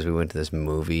it. And he goes, we went to this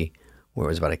movie where it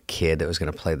was about a kid that was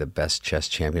going to play the best chess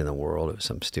champion in the world. It was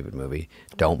some stupid movie.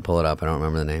 Don't pull it up. I don't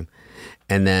remember the name.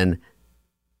 And then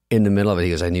in the middle of it, he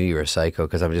goes, I knew you were a psycho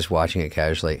because I'm just watching it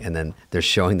casually. And then they're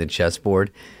showing the chessboard.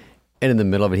 And in the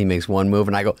middle of it, he makes one move.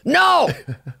 And I go, no!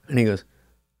 And he goes,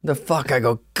 the fuck? I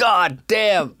go, God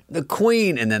damn, the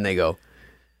queen. And then they go,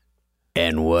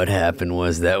 and what happened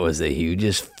was that was the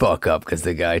hugest fuck up because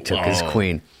the guy took his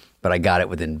queen. But I got it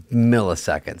within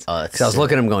milliseconds. Because I was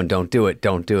looking at him going, don't do it,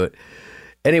 don't do it.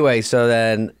 Anyway, so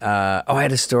then, I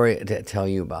had a story to tell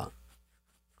you about.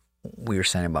 We were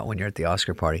saying about when you're at the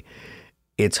Oscar party.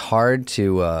 It's hard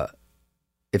to,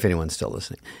 if anyone's still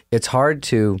listening, it's hard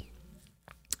to,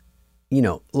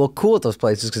 look cool at those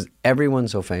places because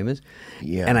everyone's so famous.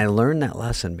 Yeah. And I learned that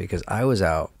lesson because I was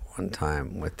out one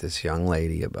time with this young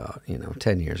lady about,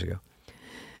 10 years ago.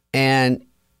 And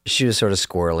she was sort of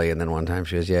squirrely. And then one time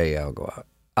she goes, yeah, I'll go out.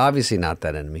 Obviously not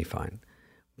that into me, fine.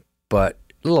 But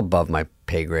a little above my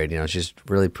pay grade, she's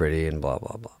really pretty and blah,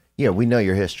 blah, blah. Yeah, we know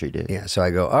your history, dude. Yeah, so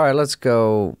I go, all right, let's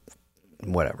go,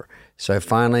 whatever. So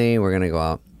we're going to go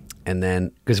out. And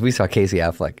then, because we saw Casey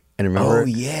Affleck. And remember? Oh,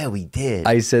 yeah, we did.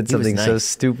 I said He was something so nice.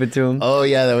 stupid to him. Oh,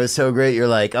 yeah, that was so great. You're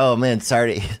like, oh, man,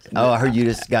 sorry. I heard you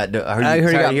just got... I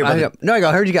heard you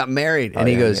I heard you got married. And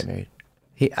he goes,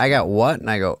 I got what? And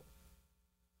I go,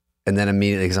 and then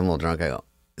immediately, because I'm a little drunk, I go,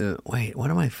 wait,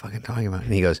 what am I fucking talking about?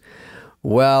 And he goes,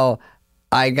 well,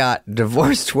 I got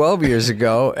divorced 12 years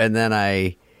ago, and then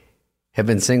I have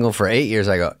been single for 8 years.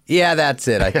 I go, yeah, that's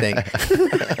it, I think.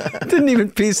 Didn't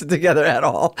even piece it together at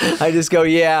all. I just go,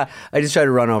 yeah. I just try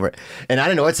to run over it. And I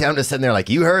didn't know what sound to sitting there like,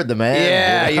 you heard the man.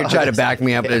 Yeah, you try to back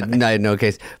me up. I had no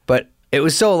case. But it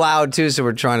was so loud, too, so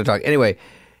we're trying to talk. Anyway,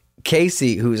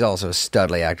 Casey, who's also a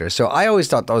studly actor. So I always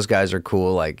thought those guys are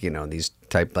cool, like, these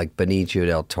type, like Benicio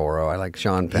del Toro. I like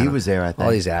Sean Penn. He was there, I think.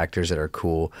 All these actors that are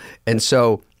cool. And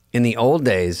so in the old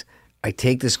days, I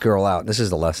take this girl out. This is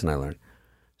the lesson I learned.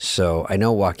 So I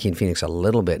know Joaquin Phoenix a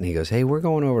little bit, and he goes, hey, we're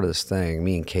going over to this thing,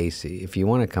 me and Casey. If you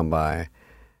want to come by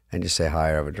and just say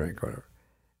hi or have a drink or whatever.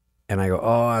 And I go,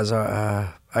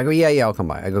 I go, yeah, I'll come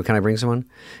by. I go, can I bring someone?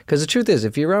 Because the truth is,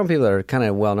 if you're around people that are kind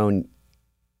of well-known,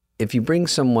 if you bring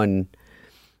someone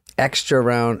extra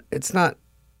around, it's not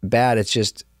bad. It's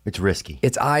just... It's risky.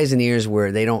 It's eyes and ears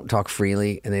where they don't talk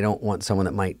freely, and they don't want someone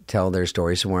that might tell their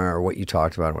story somewhere or what you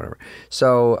talked about or whatever.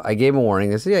 So I gave him a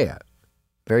warning. I said, yeah.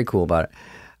 Very cool about it.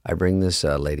 I bring this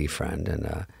lady friend,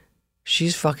 and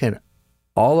she's fucking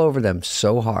all over them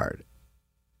so hard.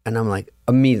 And I'm like,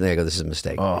 immediately I go, this is a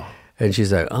mistake. Oh. And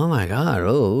she's like, oh my God,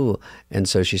 oh. And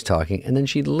so she's talking. And then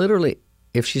she literally,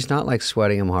 if she's not like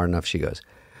sweating him hard enough, she goes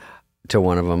to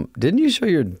one of them, didn't you show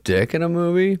your dick in a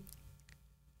movie?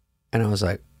 And I was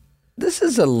like, this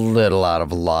is a little out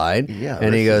of line. Yeah.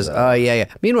 And he goes, oh, yeah.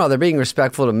 Meanwhile, they're being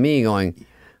respectful to me going,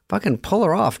 fucking pull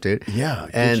her off, dude. Yeah,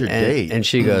 get your date. And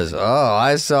she goes, oh,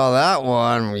 I saw that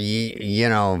one,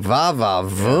 va va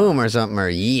voom or something, or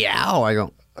yow. I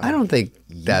go, I don't think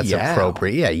that's Yow.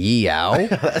 appropriate. Yeah, yow.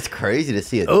 That's crazy to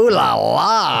see it. Ooh la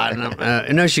la.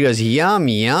 And, no, she goes, yum,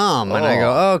 yum. And I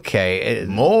go, okay.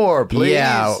 More, please.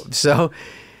 Yeah. So,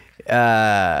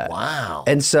 Wow.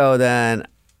 and so then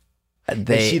And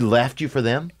she left you for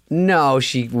them? No,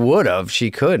 she would have.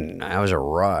 She couldn't. I was a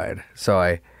ride. So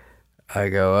I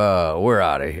go, oh, we're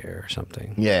out of here or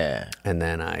something. Yeah. And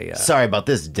then I Sorry about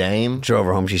this, dame. drove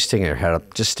her home. She's sticking her head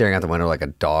up, just staring out the window like a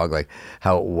dog, like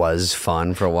how it was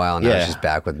fun for a while. And now Yeah. she's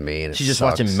back with me. And She's just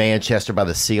watching Manchester by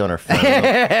the Sea on her phone on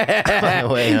the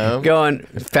way home. Going,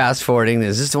 fast forwarding.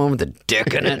 Is this the one with the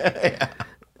dick in it?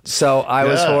 So I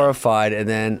was horrified. And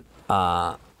then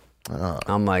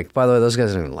I'm like, by the way, those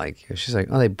guys don't even like you. She's like,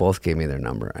 oh, they both gave me their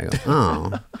number. I go,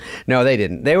 oh. No, they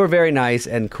didn't. They were very nice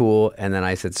and cool. And then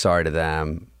I said sorry to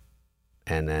them.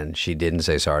 And then she didn't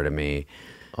say sorry to me.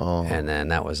 Oh. And then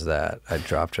that was that. I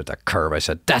dropped her at the curb. I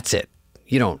said, that's it.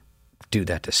 You don't do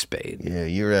that to Spade. Yeah,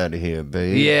 you're out of here,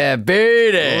 babe. Yeah,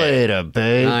 beat it. Later,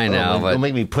 babe. I know, but don't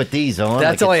make me put these on.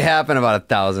 that's like only happened about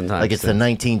 1,000 times. like it's the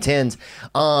 1910s.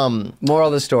 Moral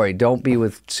of the story, don't be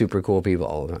with super cool people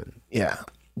all the time. Yeah.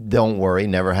 Don't worry,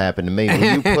 never happened to me.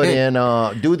 When you put in,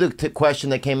 do the question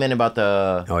that came in about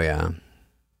the Oh yeah.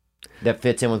 that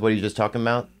fits in with what he was just talking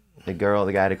about. The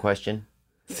guy had a question.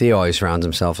 Theo always surrounds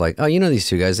himself like, oh, you know these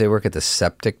two guys, they work at the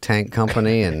septic tank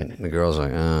company, and the girl's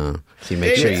like, oh. So you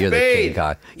make sure you're the king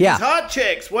cock. Yeah. These hot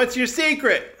chicks, what's your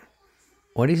secret?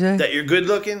 What do you say? That you're good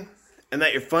looking and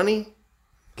that you're funny?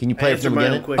 Can you play it Answer from the my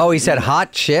own beginning? question. Oh, he said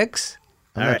hot chicks?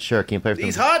 I'm not sure. Can you play it from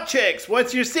These hot chicks,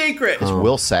 what's your secret?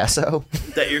 Will Sasso?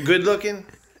 That you're good looking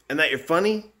and that you're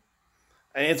funny?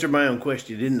 I answered my own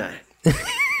question, didn't I?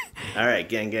 All right,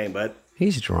 gang, bud.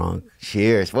 He's drunk.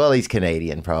 Cheers. Well, he's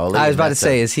Canadian, probably. I was about to That's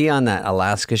say, is he on that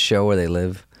Alaska show where they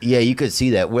live? yeah, you could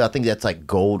see that. Well, I think that's like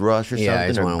Gold Rush or Yeah,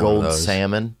 he's something, one or of Gold those.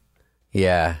 Salmon.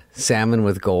 Yeah, salmon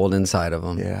with gold inside of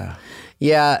them. Yeah.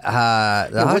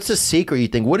 Yeah. What's the secret, you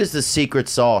think? What is the secret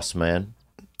sauce, man?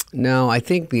 No, I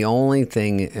think the only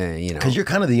thing, Because you're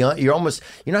kind of you're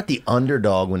not the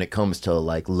underdog when it comes to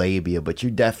like labia, but you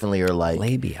definitely are like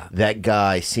Labia. That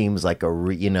guy seems like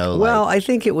Well, I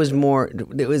think it was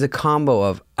a combo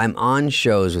of I'm on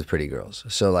shows with pretty girls.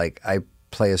 So like I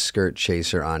play a skirt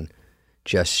chaser on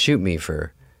Just Shoot Me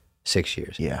for 6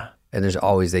 years. yeah. And there's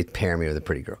always, they pair me with a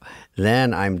pretty girl.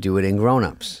 Then I'm doing it in Grown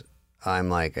Ups. I'm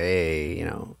like, hey,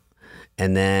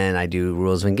 and then I do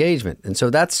Rules of Engagement. And so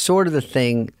that's sort of the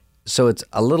thing. So it's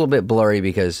a little bit blurry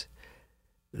because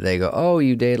they go, oh,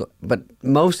 you date, but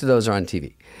most of those are on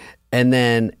TV. And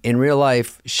then in real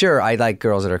life, sure, I like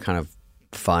girls that are kind of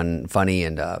funny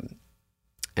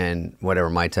and whatever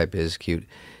my type is, cute.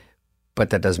 But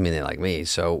that doesn't mean they like me.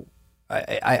 So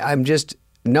I'm just,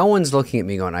 no one's looking at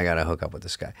me going, I got to hook up with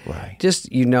this guy. Right. Just,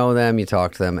 them, you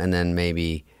talk to them, and then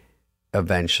maybe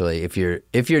eventually, if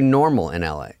you're normal in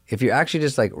LA, if you're actually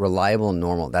just like reliable and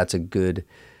normal, that's a good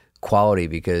quality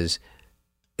because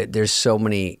there's so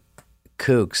many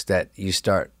kooks that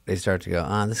they start to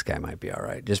go, this guy might be all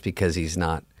right, just because he's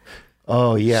not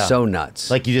Oh yeah. so nuts.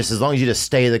 Like as long as you just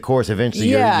stay the course, eventually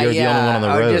you're the only one on the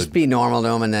road. Or just be normal to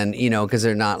them, and then because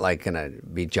they're not like gonna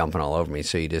be jumping all over me.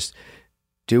 So you just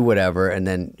do whatever, and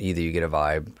then either you get a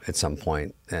vibe at some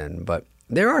point. But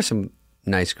there are some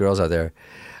nice girls out there.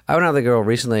 I went out with a girl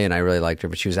recently, and I really liked her,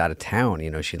 but she was out of town.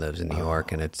 She lives in New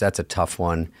York, and that's a tough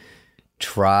one.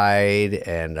 Tried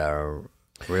and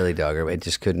really dug her. It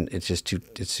just couldn't. It's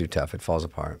too tough. It falls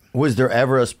apart. Was there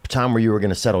ever a time where you were going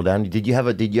to settle down? Did you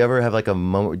ever have like a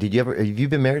moment? Have you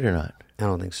been married or not? I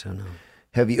don't think so. No.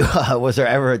 Have you?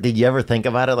 Did you ever think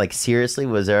about it? Like seriously,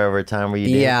 was there ever a time where you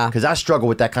did? Yeah. Because I struggle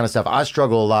with that kind of stuff. I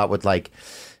struggle a lot with like,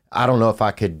 I don't know if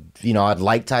I could. I'd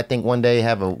like to. I think one day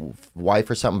have a wife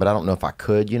or something, but I don't know if I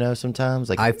could. Sometimes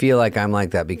like I feel like I'm like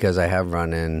that because I have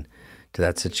run in to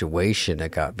that situation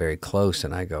that got very close,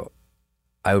 and I go,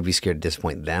 I would be scared to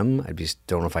disappoint them.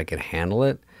 Don't know if I could handle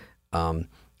it.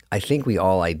 I think we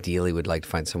all ideally would like to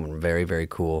find someone very, very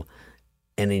cool,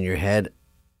 and in your head,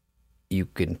 you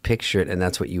can picture it, and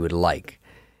that's what you would like.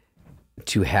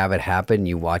 To have it happen,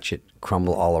 you watch it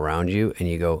crumble all around you, and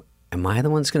you go, am I the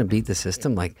one that's going to beat the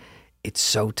system? Like, it's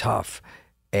so tough.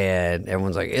 And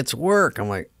everyone's like, it's work. I'm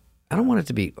like, I don't want it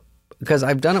to be, because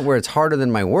I've done it where it's harder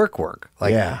than my work.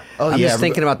 Like, Yeah. Oh, I'm yeah. just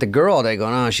thinking about the girl all day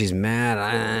going, oh, she's mad.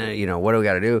 What do we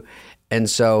got to do? And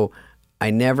so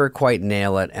I never quite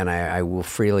nail it. And I will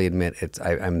freely admit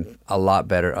I'm a lot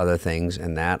better at other things.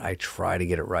 And that I try to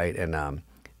get it right. And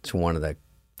it's one of the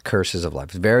curses of life.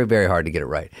 It's very, very hard to get it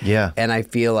right. Yeah. And I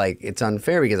feel like it's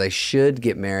unfair because I should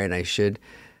get married.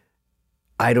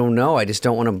 I don't know. I just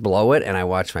don't want to blow it. And I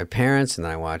watch my parents, and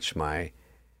then I watch my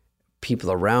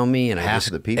people around me, and Half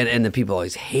of the people. and the people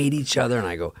always hate each other. And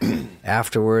I go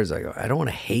afterwards, I don't want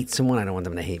to hate someone. I don't want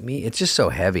them to hate me. It's just so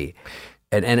heavy.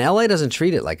 And LA doesn't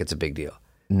treat it like it's a big deal.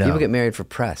 No. People get married for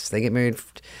press. They get married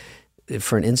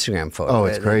for an Instagram photo. Oh,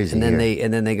 it's crazy And then here.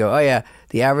 they go, oh yeah,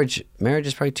 the average marriage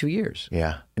is probably 2 years.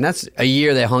 Yeah. And that's a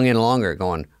year they hung in longer,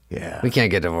 going, Yeah. we can't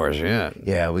get divorced yet.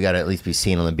 Yeah, we got to at least be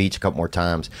seen on the beach a couple more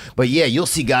times. But yeah, you'll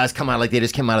see guys come out like they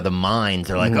just came out of the mines.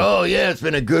 They're like, oh yeah, it's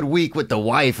been a good week with the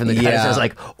wife, and the guy just has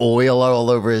like oil all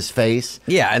over his face.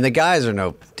 Yeah, and the guys are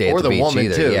no day Or at the the beach woman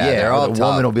either. too. Yeah, they're or all the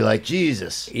tough. woman will be like,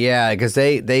 Jesus. Yeah, because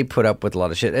they put up with a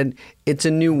lot of shit, and it's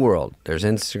a new world. There's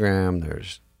Instagram,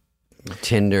 there's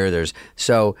Tinder,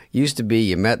 so used to be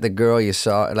you met the girl you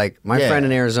saw, like my friend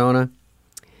in Arizona.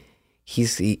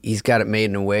 He's got it made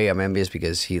in a way I'm envious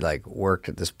because he like worked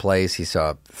at this place. He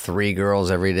saw 3 girls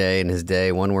every day in his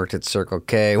day. One worked at Circle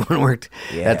K, one worked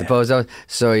at the post office.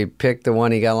 So he picked the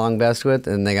one he got along best with,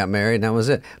 and they got married, and that was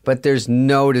it. But there's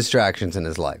no distractions in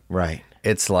his life. Right.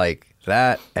 It's like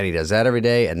that, and he does that every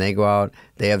day, and they go out,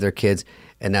 they have their kids,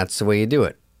 and that's the way you do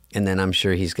it. And then I'm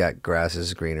sure he's got grass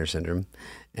is greener syndrome.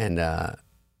 And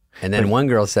And then one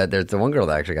girl said, there's the one girl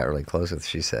that I actually got really close with.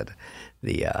 She said,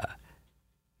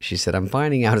 I'm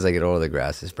finding out as I get older, the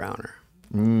grass is browner.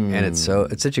 And it's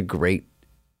such a great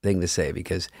thing to say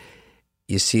because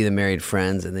you see the married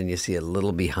friends and then you see a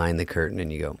little behind the curtain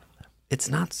and you go, it's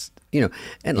not,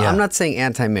 and I'm not saying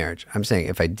anti-marriage. I'm saying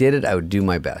if I did it, I would do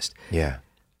my best. Yeah.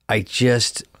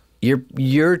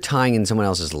 You're tying in someone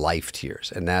else's life to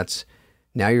yours, and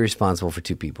now you're responsible for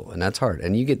two people, and that's hard.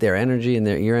 And you get their energy and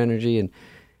your energy, and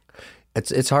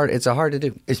it's hard. It's hard to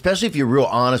do, especially if you're real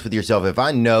honest with yourself. If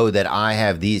I know that I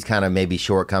have these kind of maybe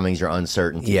shortcomings or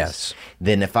uncertainties, yes,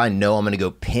 then if I know I'm going to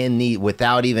go pin these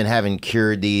without even having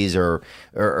cured these or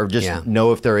just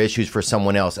know if there are issues for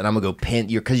someone else, and I'm going to go pin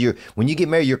because when you get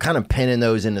married, you're kind of pinning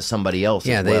those into somebody else.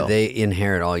 Yeah, as well. they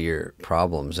inherit all your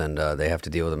problems, and they have to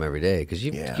deal with them every day because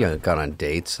you've gone on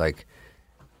dates like.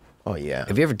 Oh yeah.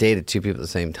 Have you ever dated two people at the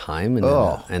same time,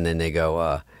 and then they go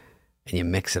and you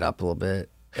mix it up a little bit?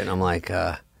 And I'm like,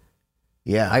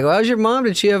 yeah. I go, how's your mom?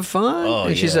 Did she have fun? Oh,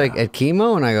 and she's like, at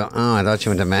chemo? And I go, oh, I thought she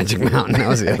went to Magic Mountain. That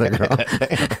was the other girl.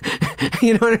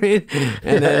 You know what I mean?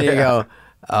 And then you go,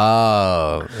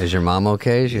 oh, is your mom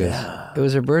okay? She goes, it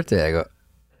was her birthday. I go,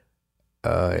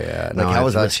 oh, yeah. No, like, how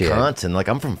was Wisconsin? Wisconsin? Like,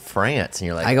 I'm from France. And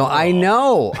you're like, I go, I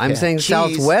know. I'm saying Jeez.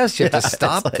 Southwest. You have to Yeah,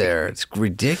 stop it's like- there. It's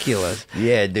ridiculous.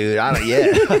 yeah, dude.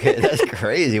 Okay, that's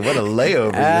crazy. What a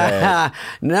layover you had.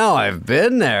 No, I've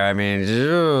been there. I mean,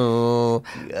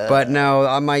 but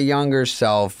no, my younger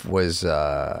self was,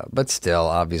 but still,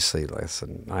 obviously,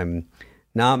 listen, I'm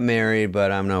not married,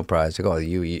 but I'm no prize. I go,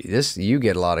 you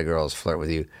get a lot of girls flirt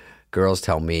with you. Girls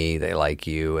tell me they like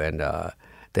you, and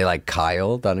they like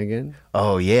Kyle Dunnigan.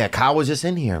 Oh yeah, Kyle was just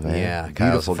in here, man. Yeah,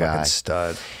 Kyle's Beautiful a fucking guy.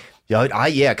 stud. Yo,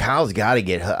 Kyle's got to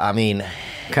get. I mean,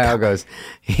 Kyle goes,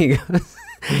 he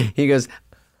goes,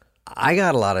 I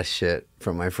got a lot of shit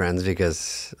from my friends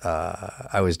because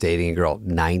I was dating a girl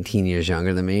 19 years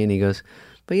younger than me, and he goes,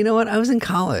 but you know what? I was in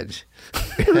college.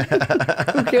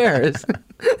 Who cares?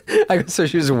 I go, so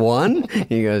she was one?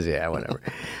 He goes, yeah, whatever.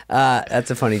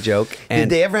 That's a funny joke. And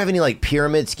did they ever have any like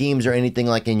pyramid schemes or anything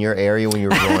like in your area when you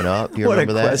were growing up? You what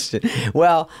remember a that? question.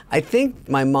 Well, I think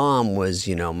my mom was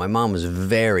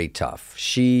very tough.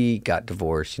 She got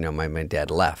divorced. My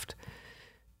dad left.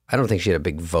 I don't think she had a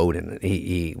big vote in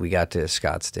it. We got to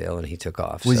Scottsdale and he took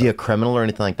off. Was he a criminal or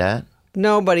anything like that?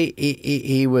 No, but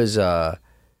he was.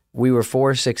 We were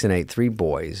 4, 6, and 8, 3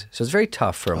 boys. So it's very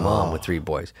tough for a mom with 3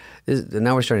 boys.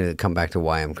 Now we're starting to come back to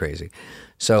why I'm crazy.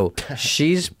 So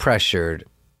she's pressured.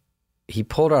 He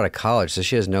pulled her out of college, so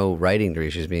she has no writing degree.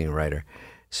 She's being a writer.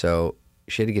 So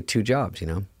she had to get 2 jobs,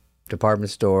 department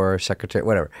store, secretary,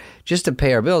 whatever, just to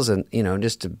pay our bills and,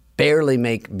 just to barely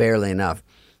enough.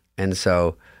 And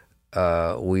so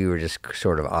we were just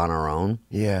sort of on our own.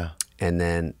 Yeah. And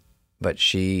then, but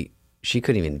she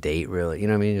couldn't even date really. You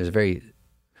know what I mean? It was a very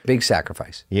big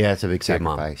sacrifice. Yeah, it's a big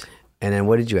Mom. sacrifice. And then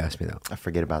what did you ask me though? I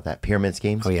forget about that. Pyramid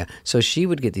schemes? Oh yeah. So she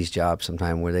would get these jobs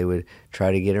sometime where they would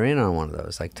try to get her in on one of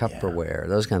those, like Tupperware,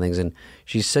 those kind of things. And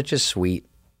she's such a sweet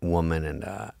woman,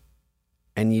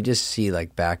 and you just see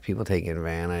like back people taking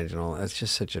advantage and all. That's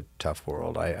just such a tough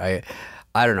world. I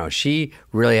don't know. She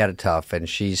really had it tough, and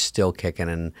she's still kicking.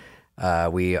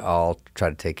 And we all try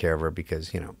to take care of her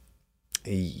because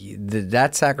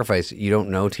that sacrifice you don't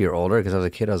know till you're older. Because I was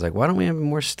a kid, I was like, why don't we have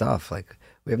more stuff? Like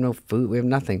we have no food, we have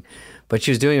nothing. But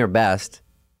she was doing her best,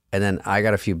 and then I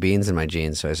got a few beans in my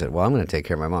jeans, so I said, well, I'm going to take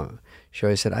care of my mom. She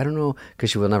always said, I don't know,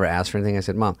 because she will never ask for anything. I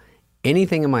said, Mom,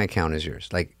 anything in my account is yours.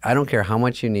 Like I don't care how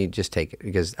much you need, just take it,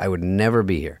 because I would never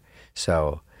be here.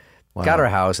 So got her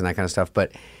a house and that kind of stuff,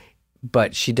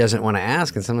 but she doesn't want to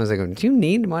ask. And sometimes I go, do you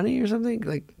need money or something?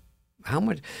 Like how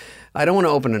much? I don't want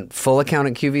to open a full account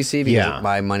at QVC because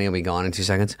my money will be gone in 2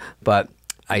 seconds. But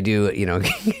I do,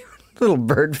 little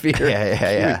bird feeder.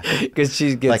 Yeah. Because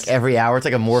she gets Like every hour, it's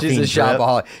like a morphine she's a drip.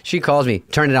 shopaholic. She calls me,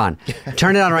 turn it on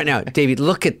right now, Davey.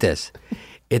 Look at this.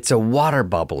 It's a water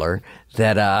bubbler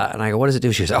that, and I go, what does it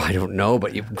do? She goes, oh, I don't know,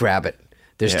 but you grab it.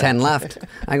 There's 10 left.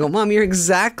 I go, Mom, you're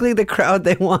exactly the crowd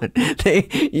they want.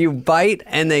 You bite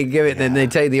and they give it, and they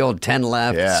tell you the old 10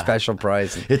 left, special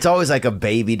price. It's always like a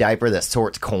baby diaper that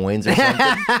sorts coins or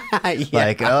something.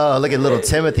 Like, oh, look at little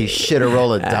Timothy shit a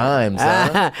roll of dimes.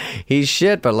 Huh? He's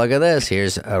shit, but look at this.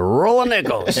 Here's a roll of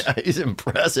nickels. He's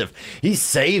impressive. He's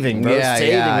saving, bro. Yeah,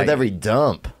 saving yeah. with every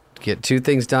dump. Get 2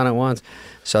 things done at once.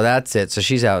 So that's it. So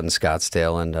she's out in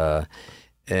Scottsdale,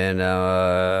 and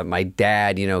my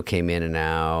dad, came in and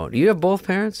out. Do you have both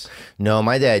parents? No,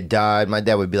 my dad died. My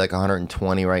dad would be like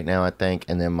 120 right now, I think.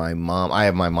 And then my mom, I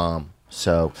have my mom.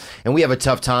 So, and we have a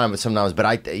tough time sometimes,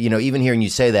 but even hearing you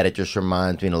say that, it just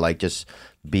reminds me to like just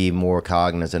be more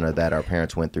cognizant of that. Our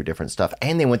parents went through different stuff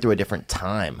and they went through a different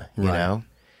time, you know?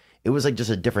 It was like just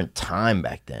a different time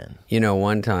back then.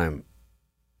 One time,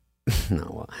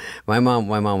 my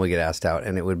mom would get asked out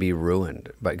and it would be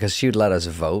ruined, but because she would let us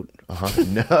vote.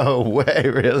 No way,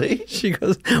 really? She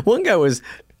goes, one guy was,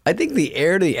 I think, the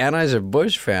heir to the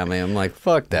Anheuser-Busch family. I'm like,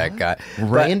 fuck that guy.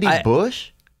 Randy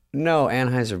Bush? No,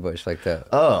 Anheuser-Busch, like the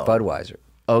Budweiser.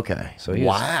 Okay. So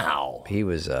he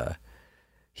was,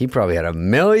 he probably had $1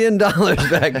 million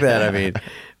back then. I mean,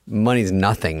 money's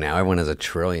nothing now. Everyone has $1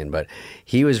 trillion, but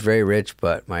he was very rich,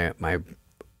 but my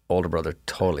older brother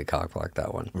totally cockblocked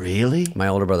that one. Really? My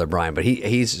older brother Brian, but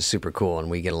he's super cool and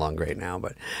we get along great now.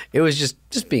 But it was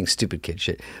just being stupid kid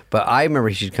shit. But I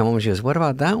remember she'd come home and she goes, "What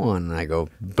about that one?" And I go,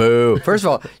 "Boo!" First of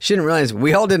all, she didn't realize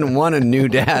we all didn't want a new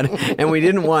dad, and we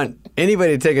didn't want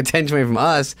anybody to take attention away from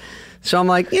us. So I'm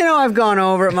like, I've gone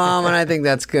over it, Mom, and I think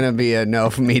that's gonna be a no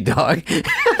for me, dog.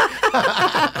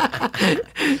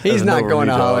 He's not going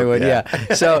to Hollywood,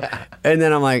 yeah. So, and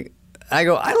then I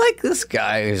go, I like this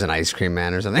guy who's an ice cream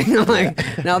man or something. I'm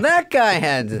like, now that guy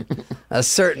had a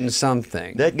certain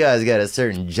something. That guy's got a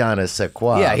certain je ne sais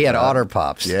quoi. Yeah, he had Otter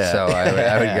Pops. Yeah. So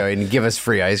I would go and give us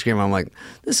free ice cream. I'm like,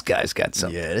 this guy's got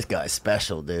something. Yeah, this guy's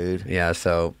special, dude. Yeah,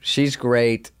 so she's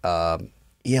great.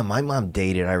 Yeah, my mom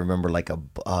dated, I remember, like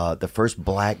the first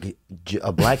black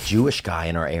Jewish guy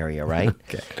in our area, right?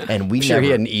 Okay. And we He had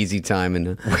an easy time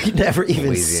in we never even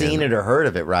Louisiana. seen it or heard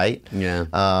of it, right? Yeah.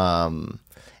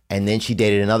 And then she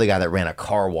dated another guy that ran a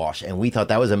car wash, and we thought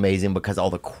that was amazing because all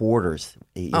the quarters.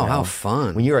 How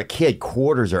fun! When you're a kid,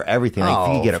 quarters are everything. Like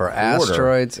if you get a for quarter,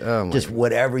 asteroids, just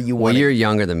whatever you want. Well, you're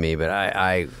younger than me, but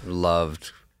I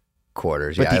loved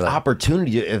quarters. But yeah, the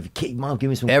opportunity of, Mom, give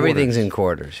me some everything's quarters. in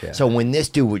quarters, yeah. So when this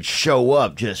dude would show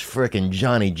up, just freaking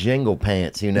Johnny Jingle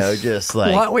Pants, just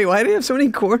like. Wait, why do you have so many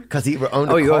quarters? Because he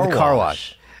owned you a own the car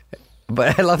wash.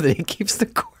 But I love that he keeps the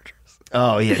quarters.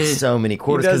 Oh, he had so many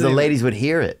quarters because the ladies would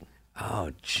hear it.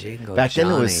 Oh, jingle Back then,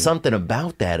 Johnny. there was something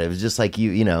about that. It was just like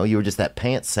you were just that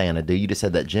pants Santa, dude. You just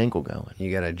had that jingle going.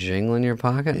 You got a jingle in your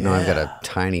pocket? No, I've got a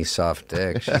tiny soft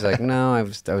dick. She's like, no, I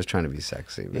was trying to be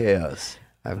sexy. But Yes.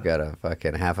 I've got a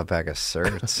fucking half a pack of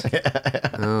certs.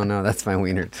 Oh, no, that's my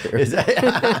wiener, too.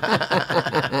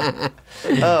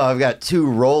 Oh, I've got 2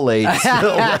 Rolaids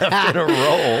still left in a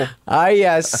roll.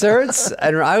 Certs.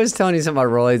 And I was telling you something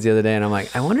about Rolaids the other day, and I'm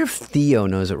like, I wonder if Theo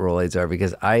knows what Rolaids are,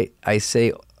 because I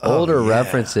say older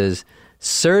references.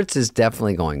 Certs is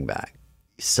definitely going back.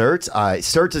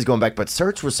 Certs is going back, but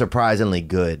Certs was surprisingly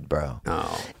good, bro.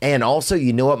 Oh. And also,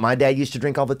 you know what my dad used to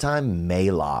drink all the time?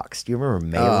 Maalox. Do you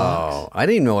remember Maalox? Oh, I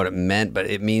didn't even know what it meant, but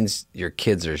it means your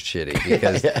kids are shitty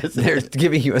because they're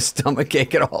giving you a stomach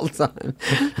ache at all time.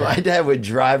 My dad would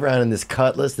drive around in this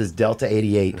Cutlass, this Delta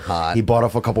 88. Hot. He bought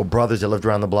off a couple brothers that lived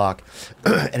around the block.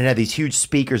 And it had these huge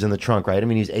speakers in the trunk, right? I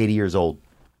mean, he's 80 years old.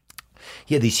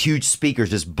 He had these huge speakers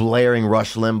just blaring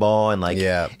Rush Limbaugh and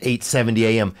 8:70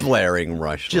 a.m. Blaring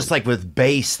Rush. Just like with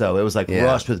bass, though. It was like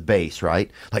Rush with bass,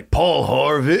 right? Like, Paul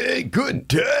Harvey, good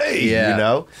day,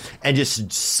 And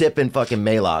just sipping fucking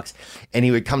Maalox. And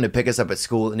he would come to pick us up at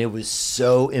school, and it was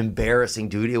so embarrassing,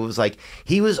 dude. It was like,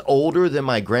 he was older than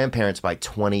my grandparents by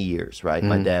 20 years, right?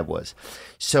 My dad was.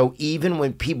 So even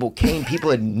when people came,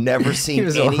 people had never seen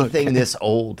anything this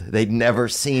old. They'd never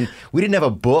seen, we didn't have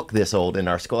a book this old in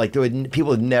our school. Like,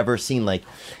 people had never seen, like,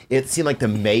 it seemed like the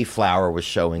Mayflower was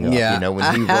showing up,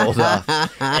 when he rolled up.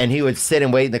 And he would sit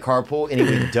and wait in the carpool, and he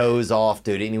would doze off,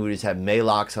 dude. And he would just have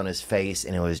Maalox on his face,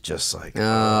 and it was just like,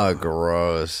 oh,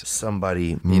 gross.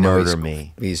 Somebody murder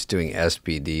me. He's doing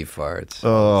SBD farts.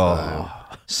 Oh.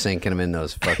 Sinking them in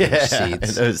those fucking seats. And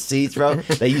those seats, bro,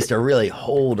 they used to really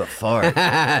hold a fart.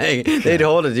 They'd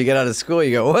hold it. You get out of school,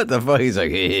 you go, what the fuck? He's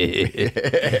like,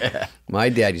 My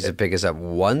dad used to pick us up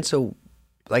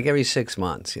every 6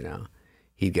 months,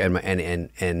 He'd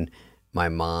and my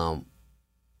mom.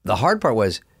 The hard part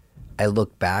was, I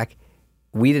look back,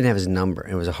 we didn't have his number.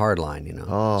 It was a hard line,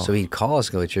 So he'd call us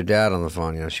and go, it's your dad on the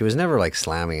phone, She was never like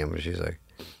slamming him, but she's like,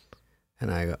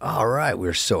 and I go, all right, we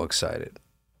were so excited.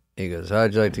 He goes,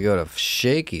 how'd you like to go to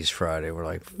Shakey's Friday? We're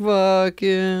like, fuck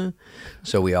yeah.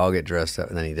 So we all get dressed up,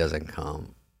 and then he doesn't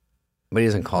come. But he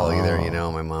doesn't call either,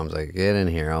 My mom's like, get in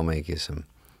here. I'll make you some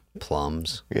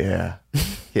plums. Yeah.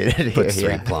 Puts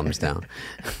 3 plums down.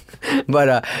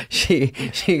 But she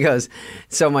goes,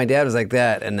 so my dad was like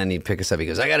that, and then he'd pick us up. He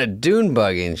goes, I got a dune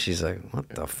buggy. And she's like, what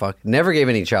the fuck? Never gave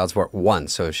any child support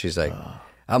once. So she's like,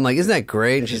 I'm like, isn't that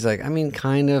great? And she's like, I mean,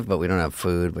 kind of, but we don't have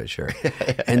food, but sure.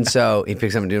 And so he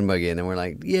picks up a dune buggy, and then we're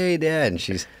like, yay, Dad. And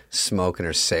she's smoking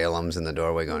her Salem's in the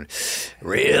doorway going,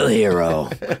 real hero.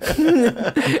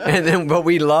 And then, but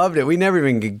we loved it. We never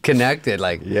even connected.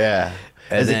 Like, Yeah.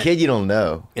 As a kid, you don't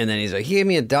know. and then he's like, he gave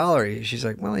me $1. She's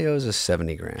like, well, he owes us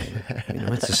 $70,000. You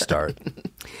know, it's a start.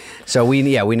 So we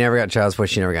never got child support.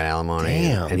 She never got alimony.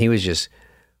 Damn. And he was just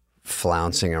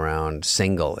flouncing around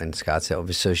single in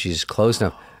Scottsdale. So she's close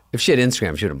enough. If she had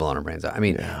Instagram, she would have blown her brains out. I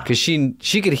mean, because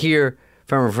she could hear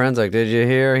from her friends, like, did you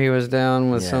hear he was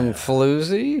down with some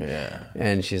floozy? Yeah.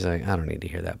 And she's like, I don't need to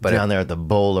hear that. But Down there at the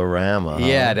Bowl-O-Rama. Huh?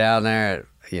 yeah, down there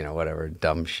at, whatever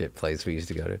dumb shit place we used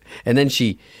to go to. And then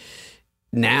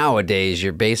nowadays,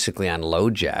 you're basically on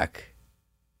LoJack.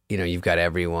 You've got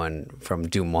everyone from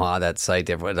Dumois, that site.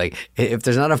 Everyone, like, if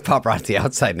there's not enough paparazzi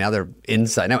outside, now they're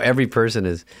inside. Now every person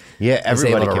is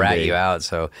everybody able to can rat be. you out.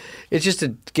 So it's just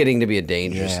getting to be a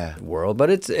dangerous world, but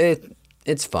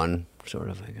it's fun, sort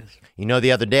of, I guess.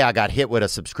 The other day I got hit with a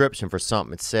subscription for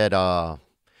something. It said, it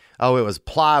was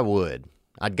plywood.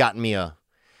 I'd gotten me a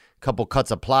couple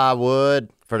cuts of plywood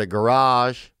for the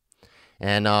garage,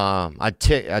 and I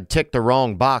ticked the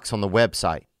wrong box on the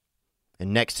website.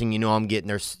 And next thing you know, I'm getting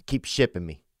there, keep shipping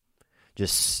me.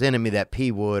 Just sending me that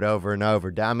pea wood over and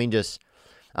over. I mean,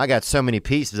 I got so many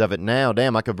pieces of it now.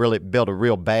 Damn, I could really build a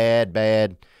real bad, I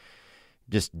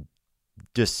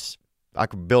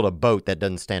could build a boat that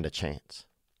doesn't stand a chance.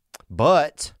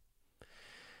 But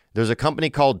there's a company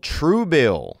called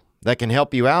Truebill that can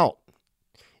help you out.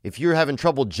 If you're having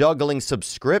trouble juggling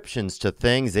subscriptions to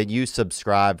things that you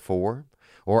subscribe for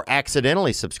or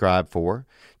accidentally subscribe for,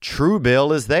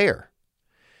 Truebill is there.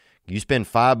 You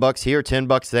spend $5 here,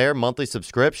 $10 there. Monthly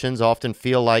subscriptions often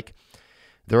feel like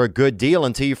they're a good deal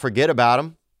until you forget about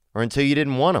them or until you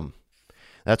didn't want them.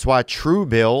 That's why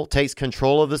Truebill takes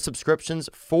control of the subscriptions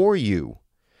for you.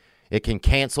 It can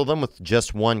cancel them with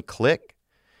just one click.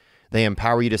 They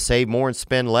empower you to save more and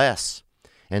spend less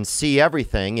and see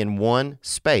everything in one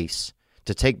space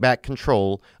to take back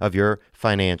control of your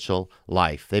financial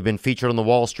life. They've been featured on the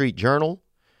Wall Street Journal,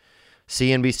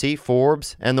 CNBC,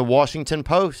 Forbes, and the Washington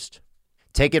Post.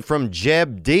 Take it from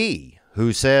Jeb D.,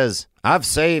 who says, I've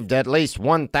saved at least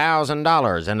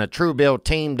 $1,000 and the Truebill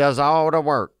team does all the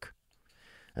work.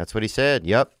 That's what he said.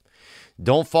 Yep.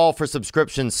 Don't fall for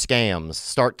subscription scams.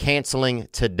 Start canceling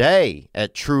today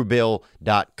at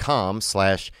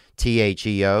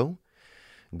Truebill.com/THEO.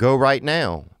 Go right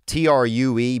now.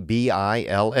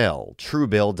 TRUEBILL.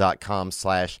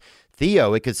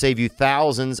 Truebill.com/Theo. It could save you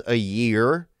thousands a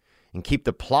year and keep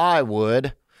the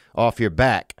plywood off your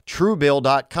back.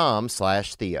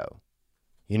 Truebill.com/Theo.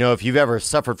 If you've ever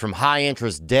suffered from high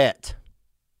interest debt,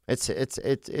 it's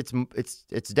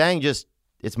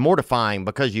mortifying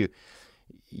because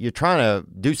you're trying to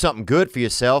do something good for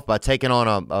yourself by taking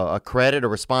on a credit, a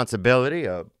responsibility,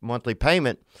 a monthly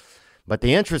payment, but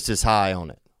the interest is high on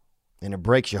it, and it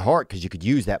breaks your heart because you could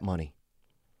use that money.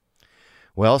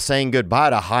 Well, saying goodbye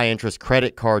to high interest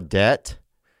credit card debt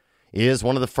is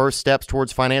one of the first steps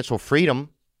towards financial freedom,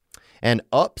 and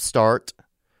Upstart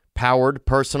powered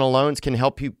personal loans can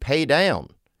help you pay down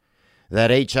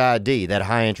that HID, that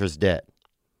high interest debt,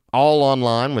 all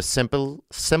online with simple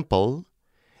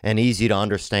and easy to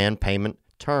understand payment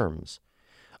terms.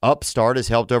 Upstart has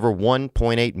helped over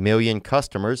 1.8 million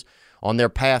customers on their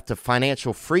path to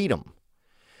financial freedom.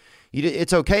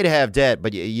 It's okay to have debt,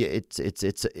 but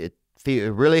it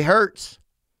really hurts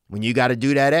when you got to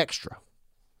do that extra.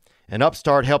 And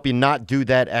Upstart help you not do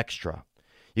that extra.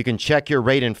 You can check your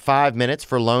rate in 5 minutes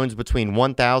for loans between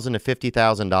 $1,000 to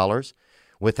 $50,000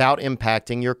 without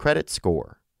impacting your credit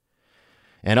score.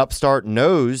 And Upstart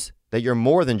knows that you're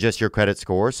more than just your credit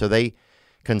score, so they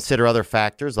consider other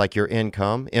factors like your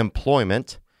income,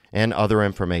 employment, and other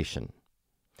information.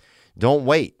 Don't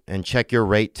wait and check your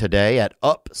rate today at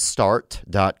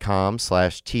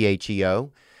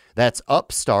upstart.com/THEO. That's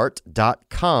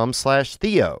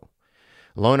upstart.com/Theo.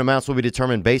 Loan amounts will be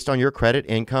determined based on your credit,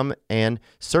 income, and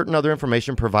certain other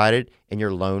information provided in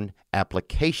your loan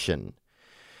application.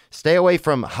 Stay away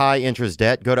from high interest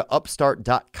debt. Go to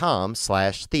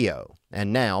upstart.com/Theo.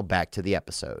 And now back to the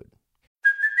episode.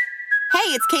 Hey,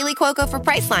 it's Kaylee Cuoco for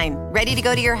Priceline. Ready to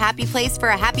go to your happy place for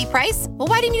a happy price? Well,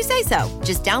 why didn't you say so?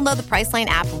 Just download the Priceline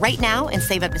app right now and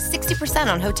save up to 60%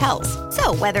 on hotels.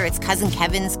 So whether it's Cousin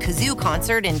Kevin's Kazoo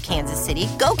Concert in Kansas City,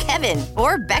 go Kevin,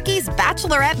 or Becky's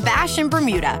Bachelorette Bash in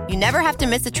Bermuda, you never have to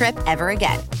miss a trip ever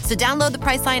again. So download the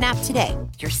Priceline app today.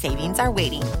 Your savings are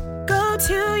waiting. Go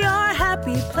to your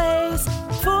happy place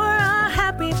for a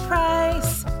happy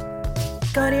price.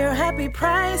 Go to your happy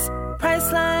price,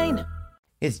 Priceline.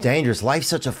 It's dangerous. Life's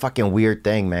such a fucking weird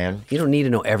thing, man. You don't need to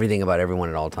know everything about everyone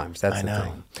at all times. That's I the know.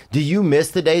 thing. Do you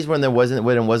miss the days when it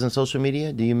wasn't social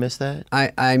media? Do you miss that?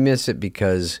 I miss it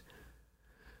because,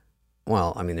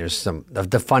 well, I mean, there's some.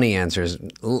 The funny answer is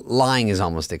lying is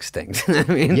almost extinct. I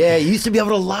mean, Yeah, you used to be able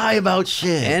to lie about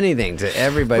shit. anything to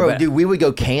everybody. Bro, but- dude, we would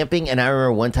go camping, and I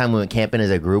remember one time we went camping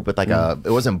as a group with like it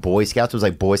wasn't Boy Scouts, it was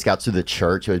like Boy Scouts through the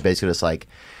church. It was basically just like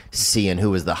seeing who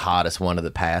was the hottest one of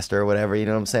the pastor or whatever, you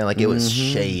know what I'm saying? Like it was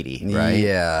shady, right?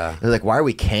 Yeah. It was like, why are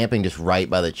we camping just right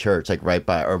by the church, like right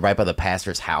by the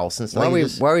pastor's house and stuff? Why are, You we,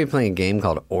 just- why are we playing a game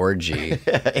called Orgy?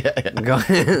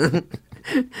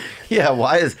 yeah,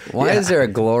 why is there a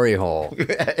glory hole?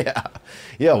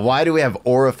 Yeah, why do we have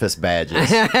orifice badges?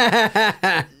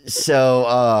 So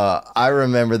I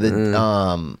remember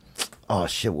the oh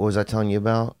shit, what was I telling you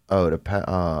about?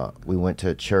 Oh, we went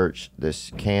to church, this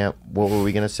camp. What were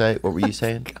we gonna say? What were you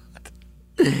saying?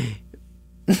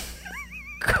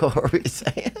 What were we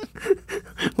saying?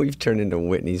 We've turned into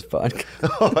Whitney's podcast.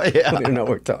 Oh yeah. I don't know what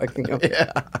we're talking about.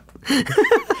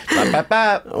 Bap, bap,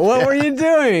 bap. What were you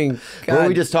doing? What were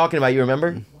we God. just talking about? You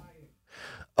remember?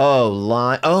 Oh,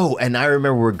 lying. Oh, and I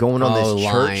remember we're going on this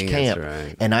church lying, that's camp,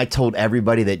 right. and I told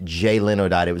everybody that Jay Leno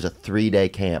died. It was a 3-day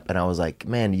camp, and I was like,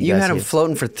 "Man, You guys had him hit-"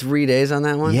 floating for 3 days on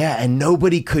that one? Yeah, and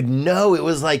nobody could know. It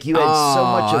was like you had so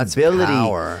Oh, much that's ability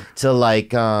power. to like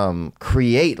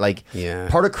create. Like Yeah.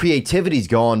 part of creativity's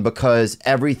gone because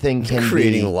everything can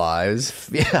Creating be lives.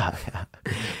 yeah,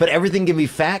 but everything can be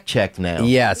fact checked now.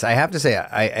 Yes, I have to say,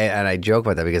 I joke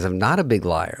about that because I'm not a big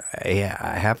liar.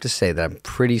 I have to say that I'm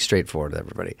pretty straightforward with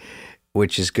everybody,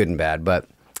 which is good and bad. But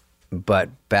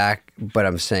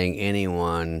I'm saying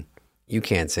anyone, you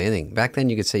can't say anything. Back then,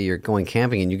 you could say you're going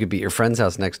camping and you could be at your friend's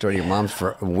house next door to your mom's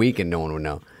for a week and no one would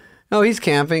know. Oh, he's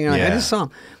camping. Like, I Yeah. just saw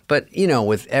him. But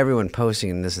with everyone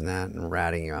posting and this and that and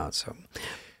ratting you out, so.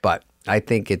 But I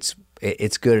think it's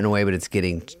good in a way, but it's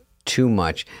getting too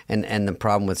much. And the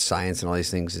problem with science and all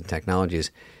these things and technology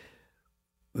is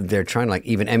they're trying to like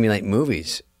even emulate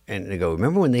movies. And they go,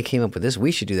 remember when they came up with this?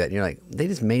 We should do that. And you're like, they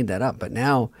just made that up. But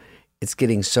now it's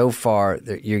getting so far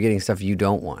that you're getting stuff you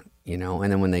don't want, And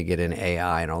then when they get in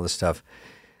AI and all this stuff,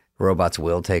 robots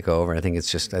will take over. I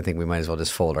think we might as well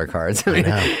just fold our cards.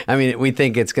 I mean, we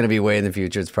think it's going to be way in the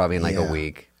future. It's probably in like a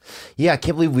week. Yeah, I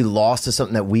can't believe we lost to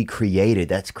something that we created.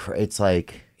 That's it's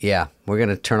like Yeah, we're going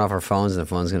to turn off our phones and the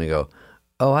phone's going to go,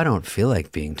 oh, I don't feel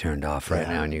like being turned off right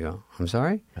now. And you go, I'm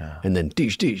sorry? Yeah. And then,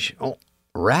 deesh. Oh,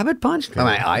 rabbit punch on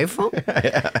my iPhone?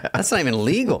 That's not even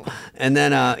legal. And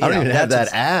then, I don't even have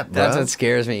that app, bro. That's what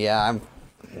scares me. Yeah,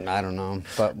 I don't know,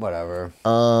 but whatever.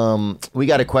 we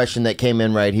got a question that came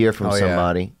in right here from Oh, yeah.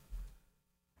 somebody.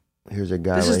 Here's a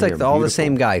guy. This is right like here. all the Beautiful.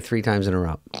 same guy 3 times in a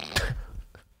row.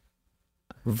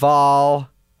 Vol.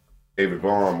 David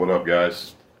Vaughn, what up,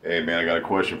 guys? Hey, man, I got a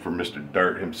question for Mr.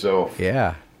 Dirt himself.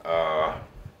 Yeah.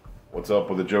 What's up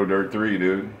with the Joe Dirt 3,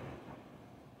 dude?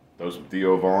 Throw some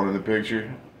Theo Vaughn in the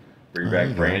picture. Bring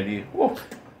back Brandy. Whoa.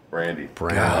 Brandy.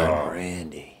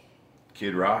 Brandy.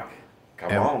 Kid Rock.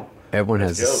 Come on. Everyone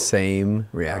has Let's the go. same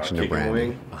reaction to Chicken Brandy.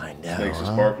 Wing. I know. Snakes and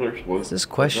Sparklers. Is this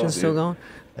question still going?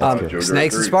 Joe Dirt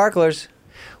Snakes and 3. Sparklers.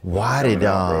 Why did Coming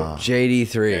out, bro.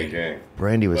 JD3. Gang, gang.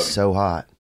 Brandy was so hot?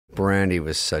 Brandy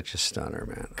was such a stunner,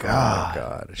 man. God. Oh my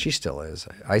God. She still is.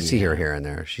 I see her here and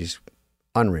there. She's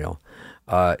unreal.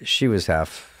 She was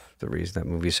half the reason that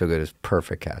movie's so good. Is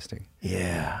perfect casting.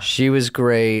 Yeah. She was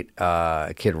great.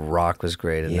 Kid Rock was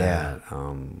great in Yeah.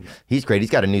 that. He's great.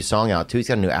 He's got a new song out too. He's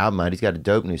got a new album out. He's got a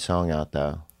dope new song out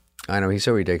though. I know, he's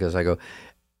so ridiculous.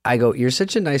 I go, you're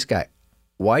such a nice guy.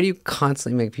 Why do you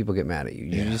constantly make people get mad at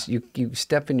you? You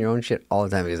step in your own shit all the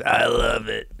time. He goes, I love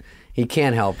it. He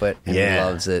can't help it, and he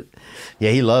loves it.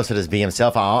 Yeah, he loves to just be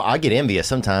himself. I get envious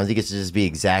sometimes. He gets to just be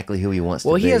exactly who he wants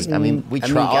to be. He has. I mean, we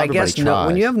try. I Everybody guess tries.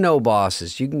 when you have no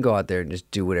bosses, you can go out there and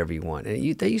just do whatever you want. And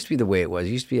that used to be the way it was.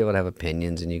 You used to be able to have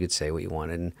opinions, and you could say what you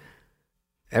wanted. And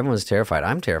everyone's terrified.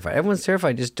 I'm terrified. Everyone's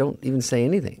terrified. Just don't even say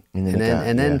anything. And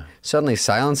then suddenly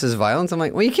silence is violence. I'm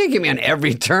like, well, you can't get me on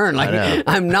every turn. Like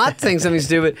I'm not saying something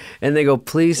stupid, and they go,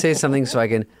 please say something so I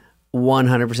can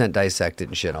 100% dissect it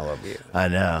and shit all over you. I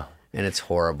know. And it's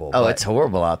horrible. Oh, but- it's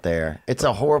horrible out there. It's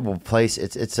a horrible place.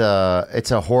 It's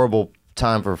a horrible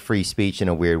time for free speech in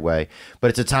a weird way. But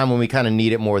it's a time when we kind of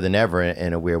need it more than ever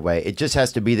in a weird way. It just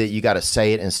has to be that you got to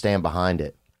say it and stand behind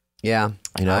it. Yeah,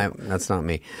 that's not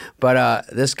me. But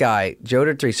this guy, Joe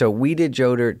Dirt 3. So we did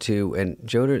Joe Dirt 2 and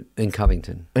Joe Dirt in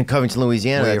Covington. In Covington,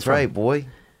 Louisiana. Where That's you're from. right, boy.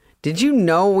 Did you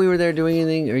know we were there doing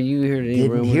anything? Or you heard any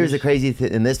rumors? Here's the crazy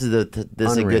thing, and this is a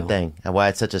Unreal. good thing. Why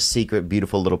it's such a secret,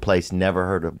 beautiful little place. Never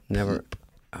heard of. Never.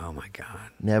 Oh my God.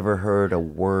 Never heard a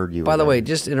word you. By the way,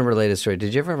 just in a related story,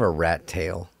 did you ever have a rat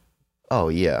tail? Oh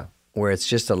yeah. Where it's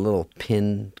just a little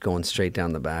pin going straight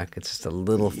down the back. It's just a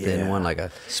little thin one, like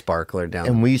a sparkler down.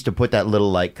 And we used to put that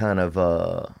little like kind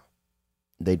of.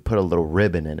 They'd put a little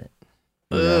ribbon in it.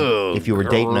 You know? If you were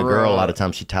dating a girl, a lot of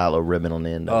times she'd tie a little ribbon on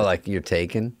the end. Oh, like you're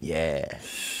taken? Yeah.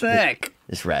 Sick.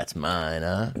 This rat's mine,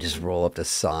 huh? Just roll up to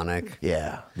Sonic.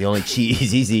 Yeah. The only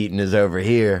cheese he's eating is over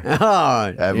here. Oh,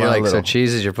 you're like, little... so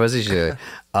cheese is your pussy? She's like,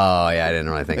 oh, yeah, I didn't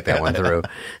really think that one through.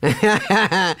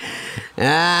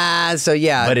 So,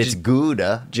 yeah. But it's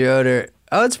Gouda. Joe-Dirt.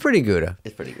 Oh, it's pretty Gouda.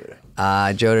 It's pretty Gouda.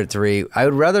 Joe-Dirt 3. I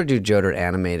would rather do Joe-Dirt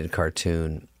animated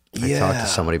cartoon. I talked to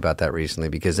somebody about that recently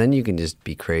because then you can just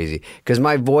be crazy. Because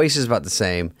my voice is about the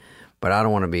same, but I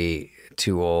don't want to be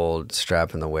too old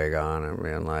strapping the wig on and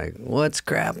being like, what's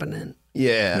crapping?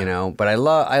 Yeah. You know, but I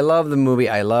love the movie.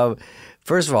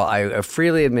 First of all, I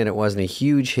freely admit it wasn't a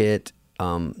huge hit.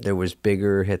 There was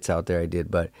bigger hits out there I did,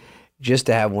 but just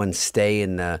to have one stay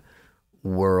in the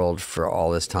world for all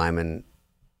this time and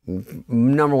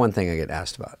number one thing I get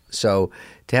asked about. So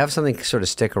to have something sort of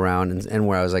stick around and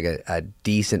where I was like a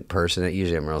decent person,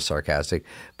 usually I'm real sarcastic,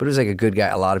 but it was like a good guy.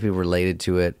 A lot of people related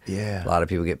to it. Yeah. A lot of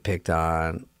people get picked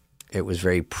on. It was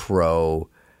very pro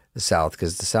the South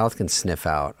because the South can sniff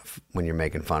out when you're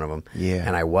making fun of them. Yeah.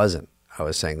 And I wasn't. I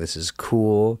was saying this is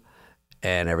cool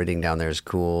and everything down there is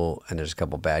cool and there's a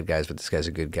couple bad guys, but this guy's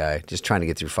a good guy. Just trying to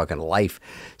get through fucking life.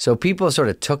 So people sort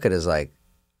of took it as like,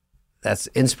 that's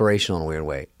inspirational in a weird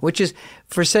way, which is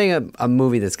for saying a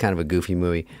movie that's kind of a goofy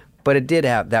movie, but it did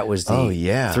have, that was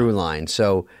the through line.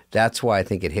 So that's why I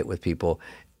think it hit with people.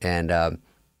 And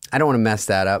I don't want to mess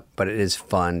that up, but it is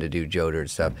fun to do Joe Dirt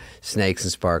stuff. Snakes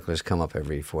and Sparklers come up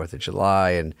every 4th of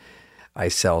July, and I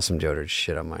sell some Joe Dirt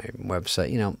shit on my website.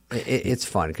 You know, it's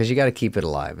fun because you got to keep it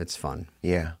alive. It's fun.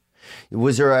 Yeah.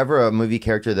 Was there ever a movie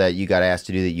character that you got asked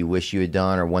to do that you wish you had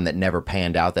done, or one that never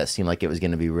panned out that seemed like it was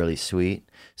going to be really sweet?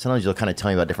 Sometimes you'll kind of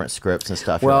tell me about different scripts and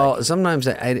stuff. Well, like, sometimes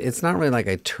it's not really like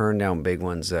I turned down big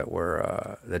ones that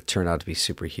were that turned out to be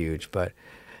super huge, but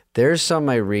there's some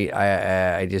I read.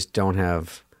 I just don't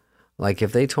have. Like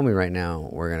if they told me right now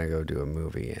we're gonna go do a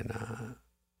movie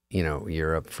in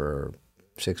Europe for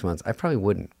 6 months, I probably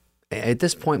wouldn't. At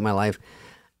this point in my life,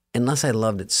 unless I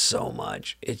loved it so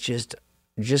much, it's just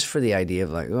for the idea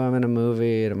of like, oh, I'm in a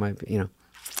movie and it might be,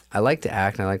 I like to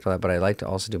act and I like all that, but I like to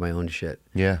also do my own shit.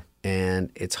 Yeah.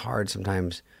 And it's hard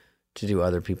sometimes to do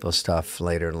other people's stuff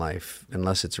later in life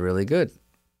unless it's really good.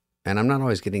 And I'm not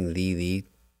always getting the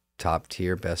top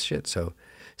tier best shit. So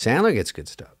Sandler gets good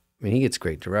stuff. I mean, he gets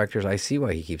great directors. I see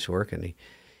why he keeps working.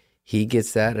 He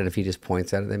gets that, and if he just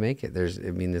points at it, they make it.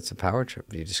 It's a power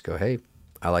trip. You just go, hey,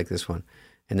 I like this one.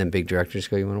 And then big directors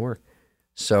go, you want to work?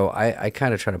 So I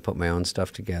kind of try to put my own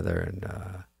stuff together,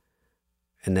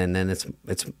 and then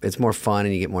it's more fun,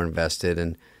 and you get more invested.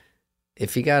 And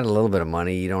if you got a little bit of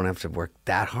money, you don't have to work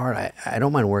that hard. I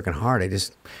don't mind working hard.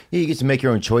 you get to make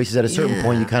your own choices. At a certain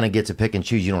point, you kind of get to pick and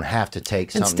choose. You don't have to take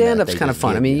something. And stand-up's kind of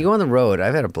fun. I mean, you go on the road.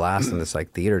 I've had a blast on this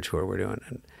like theater tour we're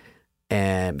doing,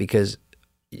 and because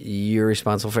you're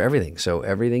responsible for everything. So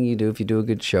everything you do, if you do a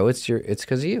good show, it's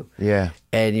because of you. Yeah.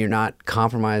 And you're not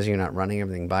compromising. You're not running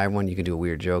everything by everyone. You can do a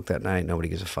weird joke that night. Nobody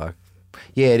gives a fuck.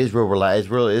 Yeah, it is real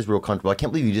relaxed. It is real comfortable. I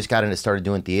can't believe you just got into started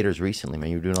doing theaters recently, man.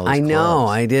 You were doing all these I know,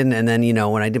 clubs. I didn't. And then,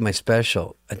 when I did my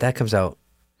special, that comes out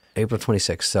April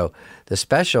 26th. So the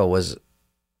special was,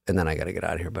 and then I got to get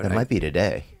out of here. But it might be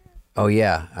today. Oh,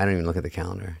 yeah. I don't even look at the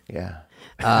calendar. Yeah.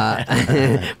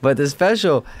 But the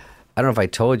special, I don't know if I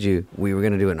told you, we were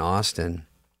going to do it in Austin.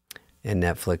 And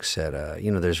Netflix said,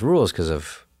 there's rules because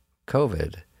of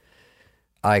COVID.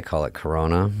 I call it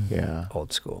Corona. Yeah.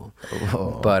 Old school.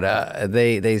 Oh. But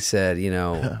they said,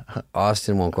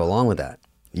 Austin won't go along with that.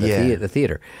 The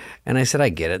theater. And I said, I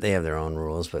get it. They have their own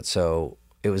rules. But so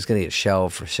it was going to get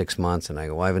shelved for 6 months. And I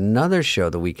go, well, I have another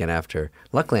show the weekend after.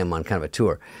 Luckily, I'm on kind of a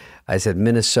tour. I said,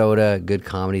 Minnesota, good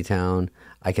comedy town.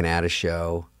 I can add a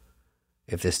show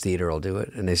if this theater will do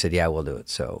it. And they said, yeah, we'll do it.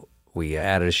 So we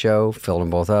added a show, filled them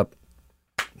both up,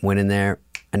 went in there.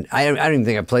 And I don't even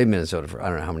think I played Minnesota for I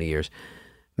don't know how many years.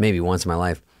 Maybe once in my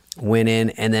life, went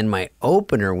in, and then my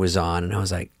opener was on, and I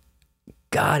was like,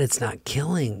 God, it's not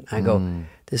killing. I go,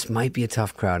 this might be a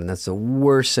tough crowd, and that's the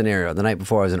worst scenario. The night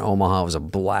before I was in Omaha, it was a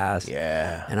blast.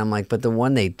 Yeah. And I'm like, but the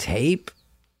one they tape,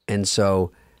 and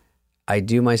so I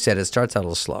do my set. It starts out a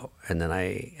little slow, and then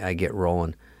I get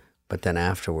rolling. But then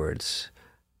afterwards,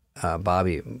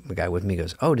 Bobby, the guy with me,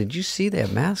 goes, oh, did you see they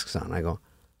have masks on? I go,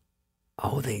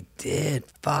 oh, they did.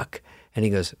 Fuck. And he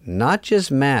goes, not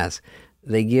just masks.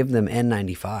 they give them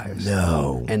N95s.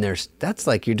 No. And that's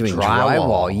like you're doing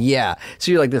Drywall. drywall. Yeah.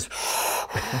 So you're like this.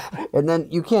 And then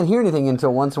you can't hear anything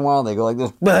until once in a while they go like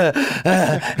this.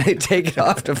 They take it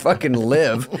off to fucking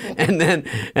live. And then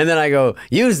I go,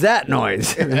 use that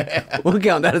noise. We'll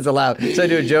count that as allowed. So I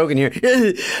do a joke in here.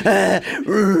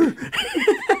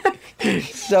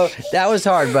 So that was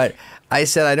hard, but I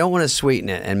said I don't want to sweeten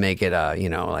it and make it,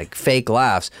 like fake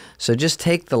laughs. So just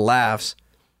take the laughs,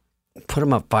 put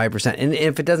them up 5%. And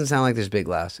if it doesn't sound like there's big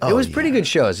laughs, it was pretty good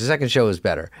shows. The second show was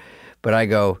better, but I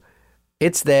go,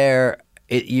 it's there.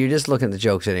 You're just looking at the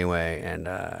jokes anyway,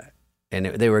 and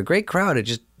they were a great crowd.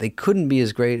 They couldn't be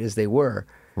as great as they were.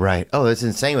 Right. Oh, that's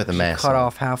insane with the mask. Cut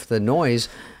off half the noise.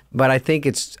 But I think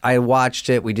I watched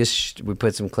it. We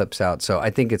put some clips out. So I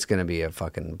think it's going to be a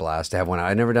fucking blast to have one.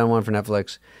 I've never done one for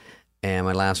Netflix. And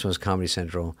my last one was Comedy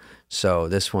Central. So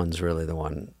this one's really the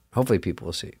one. Hopefully people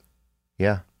will see.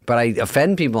 Yeah. But I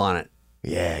offend people on it.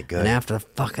 Yeah, good. And after the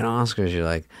fucking Oscars, you're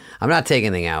like, I'm not taking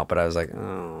anything out, but I was like,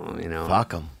 oh, Fuck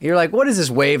them. You're like, what is this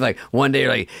wave? Like one day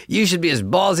you're like, you should be as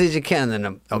ballsy as you can. And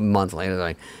then a month later, they're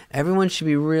like, everyone should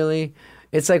be really.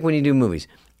 It's like when you do movies.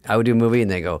 I would do a movie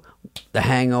and they go, The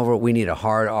Hangover, we need a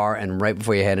hard R. And right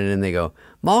before you hand it in, they go,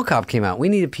 Mall Cop came out, we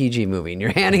need a PG movie. And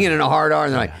you're handing it in a hard R.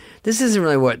 And they're like, this isn't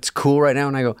really what's cool right now.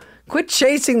 And I go, quit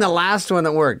chasing the last one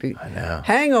that worked. I know.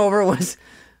 Hangover was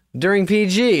during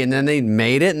PG. And then they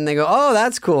made it and they go, oh,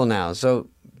 that's cool now. So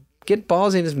get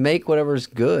ballsy and just make whatever's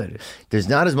good. There's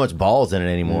not as much balls in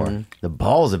it anymore. Mm-hmm. The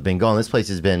balls have been gone. This place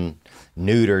has been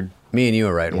neutered. Me and you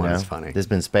are writing one. It's funny. There's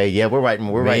been spade. Yeah, we're writing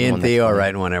Me one. and Theo are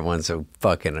writing one, everyone. So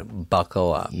fucking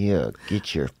buckle up. Yeah,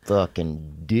 get your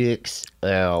fucking dicks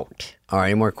out. All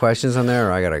right, any more questions on there,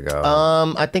 or I gotta go?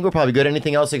 I think we're probably good.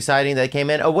 Anything else exciting that came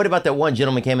in? Oh, what about that one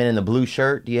gentleman came in the blue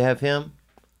shirt? Do you have him?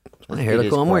 My hair look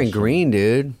cool. I'm wearing green,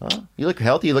 dude. Huh? You look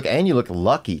healthy. You look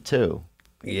lucky too.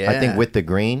 Yeah, I think with the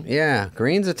green. Yeah,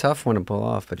 green's a tough one to pull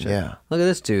off, but yeah. Look at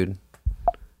this dude.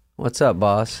 What's up,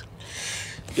 boss?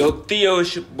 Yo, Theo,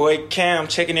 it's your boy Cam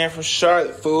checking in from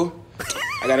Charlotte, fool.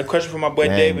 I got a question for my boy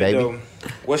David, baby. though.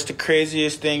 What's the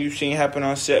craziest thing you've seen happen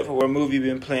on set for what movie you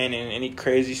been playing in? Any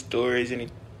crazy stories?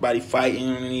 Anybody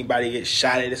fighting? Anybody get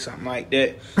shot at or something like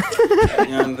that?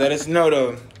 Let us know,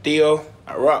 though. Theo,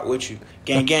 I rock with you.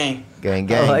 Gang, gang. Gang,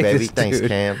 gang, like baby. this Thanks, dude.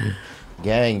 Cam.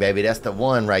 Gang, baby. That's the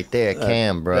one right there,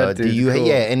 Cam, bro. that Do dude's you? cool.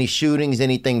 Yeah. Any shootings?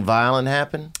 Anything violent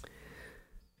happen?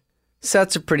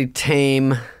 Sets are pretty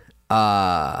tame.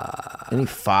 Any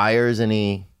fires?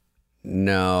 Any?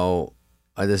 No.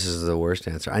 This is the worst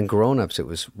answer. On Grown Ups, it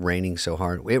was raining so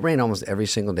hard. It rained almost every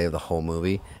single day of the whole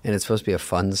movie, and it's supposed to be a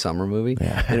fun summer movie.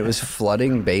 Yeah. And it was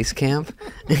flooding base camp,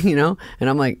 And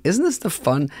I'm like, isn't this the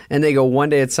fun? And they go, one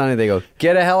day it's sunny. They go,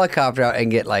 get a helicopter out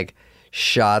and get like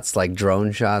shots, like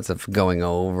drone shots of going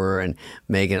over and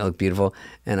making it look beautiful.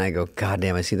 And I go, God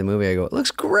damn, I see the movie. I go, it looks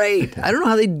great. I don't know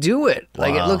how they do it.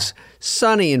 Like it looks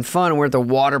sunny and fun. We're at the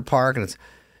water park and it's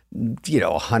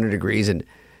 100 degrees and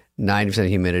 90%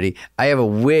 humidity. I have a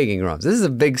wig in Grown Ups. This is a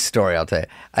big story, I'll tell you.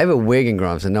 I have a wig in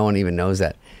Grown Ups, and no one even knows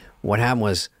that. What happened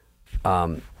was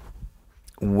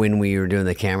when we were doing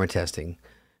the camera testing,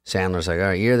 Sandler's like, all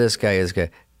right, you're this guy, this guy.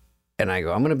 And I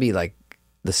go, I'm going to be like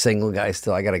the single guy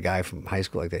still. I got a guy from high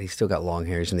school like that. He's still got long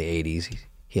hair. He's in the 80s.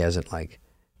 He hasn't like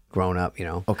grown up,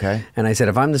 Okay. And I said,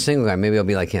 if I'm the single guy, maybe I'll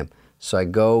be like him. So I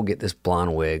go get this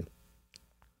blonde wig,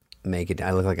 make it.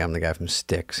 I look like I'm the guy from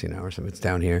Styx, or something. It's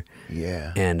down here.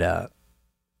 Yeah. And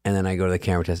then I go to the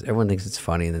camera test. Everyone thinks it's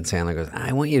funny. And then Sandler goes,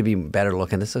 I want you to be better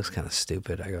looking. This looks kind of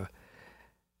stupid. I go,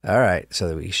 all right.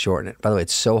 So we shorten it. By the way,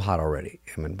 it's so hot already.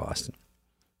 I'm in Boston,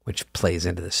 which plays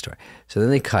into this story. So then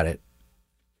they cut it.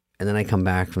 And then I come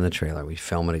back from the trailer. We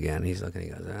film it again. He's looking. He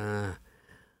goes,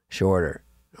 shorter.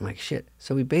 I'm like, shit.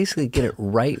 So we basically get it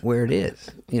right where it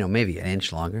is. Maybe an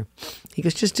inch longer. He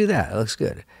goes, just do that. It looks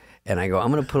good. And I go,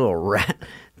 I'm going to put a little rat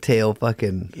tail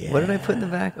fucking, what did I put in the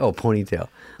back? Oh, ponytail.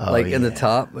 In the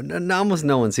top. Almost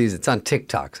no one sees it. It's on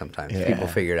TikTok sometimes. Yeah. People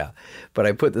figure it out.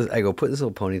 But put this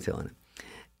little ponytail in it.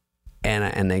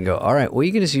 And they go, all right, well,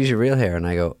 you can just use your real hair. And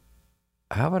I go,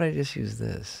 how about I just use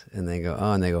this? And they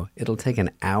go, it'll take an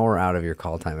hour out of your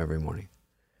call time every morning.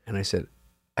 And I said,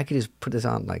 I could just put this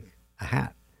on like a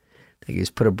hat. They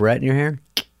just put a barrette in your hair,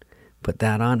 put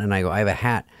that on. And I go, I have a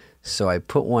hat. So I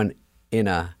put one in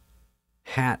a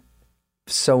hat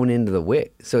sewn into the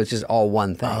wig, so it's just all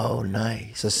one thing. Oh,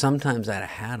 nice. So sometimes I had a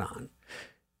hat on,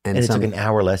 and it took an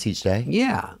hour less each day.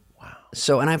 Yeah. Wow.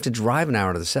 So and I have to drive an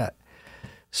hour to the set.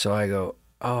 So I go,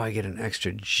 I get an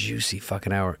extra juicy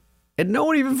fucking hour, and no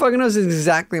one even fucking knows it's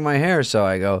exactly my hair. So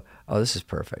I go, this is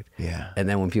perfect. Yeah. And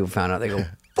then when people found out, they go,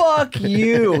 fuck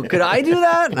you. Could I do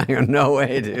that? And I go, no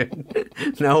way,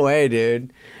 dude. No way,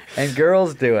 dude. And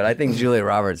girls do it. I think Julia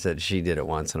Roberts said she did it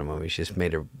once in a movie. She just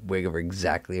made her wig over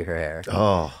exactly her hair.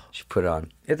 Oh. She put it on.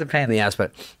 It's a pain in the ass,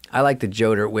 but I like the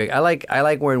Joe Dirt wig. I like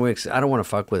wearing wigs. I don't want to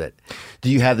fuck with it.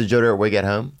 Do you have the Joe Dirt wig at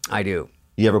home? I do.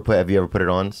 Have you ever put it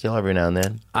on still every now and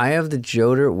then? I have the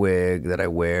Joe Dirt wig that I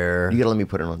wear. You gotta let me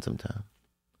put it on sometime.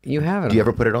 You have it. Do you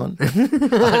ever put it on? I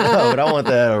know, but I want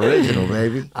that original,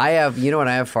 baby. I have, you know what?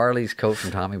 I have Farley's coat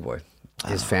from Tommy Boy.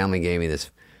 His family gave me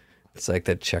this. It's like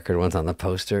that checkered ones on the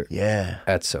poster. Yeah.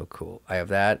 That's so cool. I have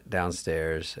that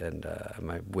downstairs and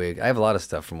my wig. I have a lot of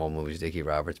stuff from old movies. Dickie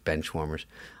Roberts, Benchwarmers.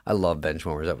 I love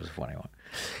Benchwarmers. That was a funny one.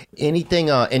 Anything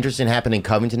interesting happened in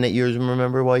Covington that you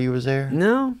remember while you was there?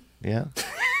 No. Yeah.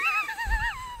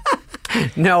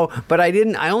 No, but I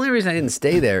didn't. The only reason I didn't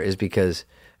stay there is because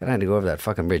I had to go over that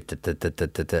fucking bridge.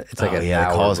 It's like a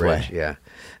causeway. Bridge. Yeah.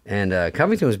 And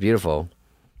Covington was beautiful.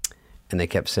 And they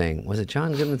kept saying, was it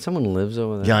John Goodman? Someone lives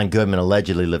over there. John Goodman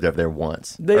allegedly lived up there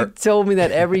once. They told me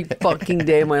that every fucking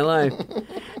day of my life.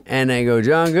 And they go,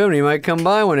 John Goodman, he might come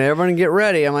by one day. Everyone get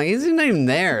ready. I'm like, he's not even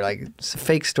there. Like, it's a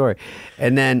fake story.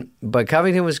 And then, but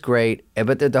Covington was great.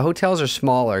 But the hotels are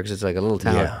smaller because it's like a little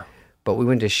town. Yeah. But we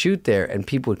went to shoot there, and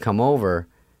people would come over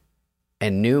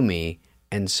and knew me.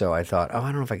 And so I thought, I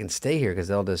don't know if I can stay here because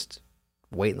they'll just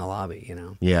wait in the lobby, you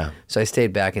know? Yeah. So I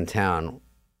stayed back in town.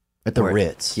 At the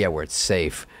Ritz. Yeah, where it's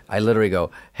safe. I literally go,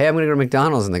 hey, I'm going to go to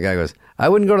McDonald's. And the guy goes, I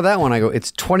wouldn't go to that one. I go,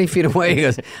 it's 20 feet away. He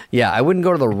goes, yeah, I wouldn't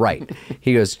go to the right.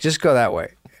 He goes, just go that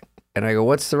way. And I go,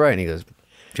 what's the right? And he goes, do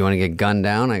you want to get gunned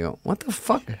down? I go, what the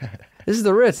fuck? This is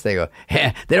the Ritz. They go,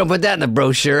 yeah, they don't put that in the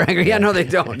brochure. I go, yeah, no, they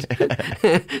don't.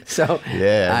 So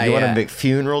yeah, you want a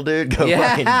McFuneral, dude? Go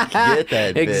fucking get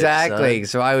that. Exactly. Bitch,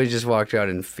 so I was just walked out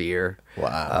in fear.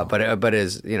 Wow. But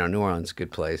as you know, New Orleans,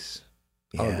 good place.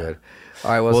 Yeah. All good. All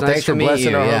right, well, thanks nice for to meet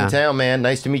blessing you. our hometown, man.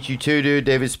 Nice to meet you too, dude.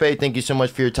 David Spade, thank you so much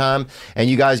for your time. And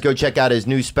you guys go check out his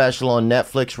new special on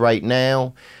Netflix right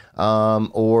now,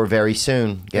 or very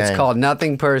soon. Gang. It's called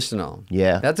Nothing Personal.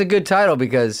 Yeah. That's a good title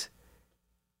because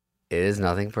it is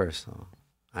nothing personal.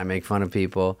 I make fun of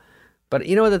people. But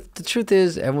you know what? The truth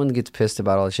is, everyone gets pissed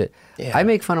about all this shit. Yeah. I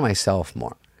make fun of myself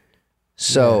more.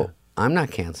 So I'm not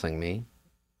canceling me.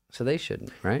 So they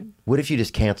shouldn't, right? What if you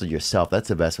just canceled yourself? That's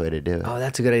the best way to do it. Oh,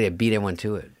 that's a good idea. Beat everyone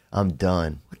to it. I'm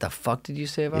done. What the fuck did you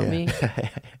say about me?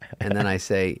 And then I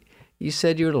say, you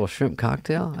said you were a little shrimp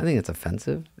cocktail? I think it's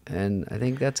offensive. And I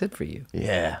think that's it for you.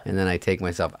 Yeah. And then I take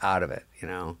myself out of it, you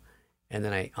know? And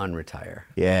then I unretire.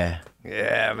 Yeah.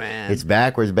 Yeah, man. It's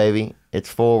backwards, baby. It's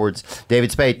forwards.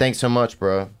 David Spade, thanks so much,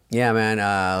 bro. Yeah, man.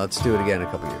 Let's do it again in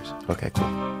a couple years. Okay, cool.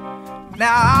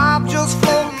 Now I'm just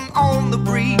floating on the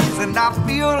breeze, and I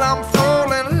feel I'm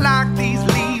falling like these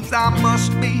leaves. I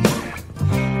must be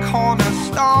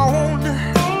cornerstone.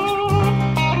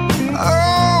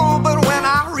 Oh, but when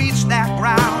I reach that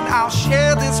ground, I'll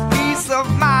share this peace of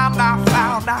mind I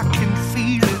found. I can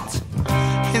feel it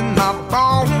in my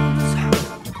bones,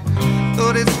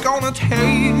 but it's gonna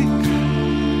take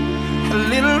a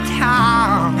little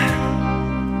time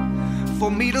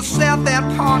for me to set that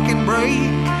parking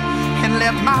brake and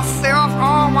let myself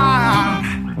unwind.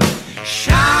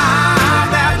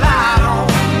 Shine that light on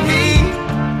me.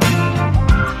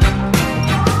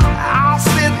 I'll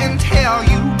sit and tell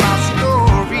you my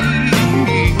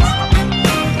stories.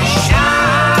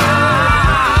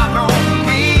 Shine on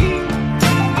me,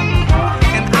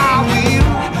 and I will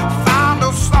find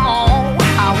a song.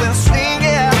 I will sing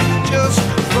it just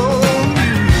for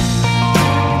you.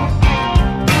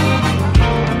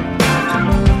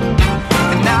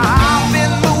 And now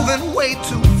way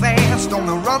too fast on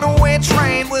the runaway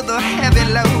train with a heavy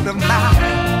load of my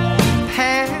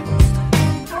past.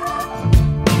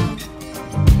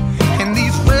 And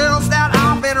these rails that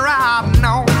I've been riding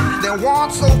on, they're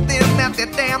worn so thin that they're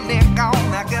damn near gone.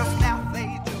 I guess that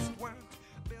they just weren't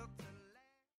built to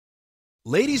last.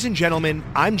 Ladies and gentlemen,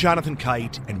 I'm Jonathan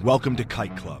Kite, and welcome to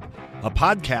Kite Club, a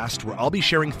podcast where I'll be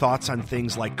sharing thoughts on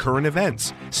things like current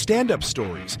events, stand-up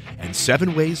stories, and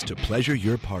 7 ways to pleasure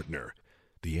your partner.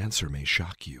 The answer may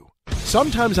shock you.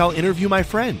 Sometimes I'll interview my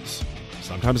friends.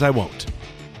 Sometimes I won't.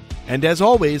 And as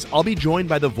always, I'll be joined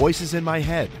by the voices in my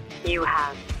head. You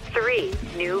have 3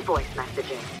 new voice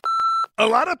messages. A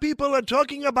lot of people are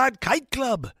talking about Kite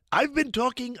Club. I've been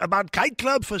talking about Kite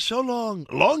Club for so long,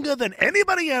 longer than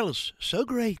anybody else. So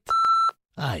great.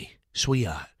 Hey,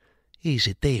 sweetheart, here's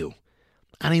the deal.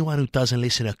 Anyone who doesn't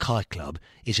listen to Kite Club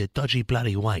is a dodgy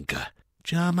bloody wanker.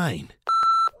 Do you know what I mean?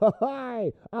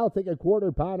 Hi, I'll take a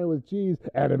quarter pounder with cheese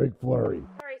and a McFlurry.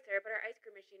 Sorry, sir, but our ice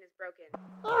cream machine is broken.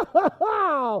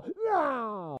 Oh,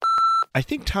 no! I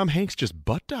think Tom Hanks just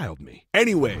butt dialed me.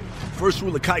 Anyway, first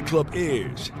rule of Kite Club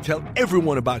is tell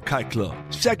everyone about Kite Club.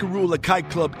 Second rule of Kite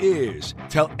Club is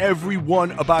tell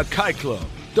everyone about Kite Club.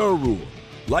 Third rule,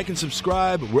 like and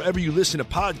subscribe wherever you listen to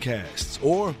podcasts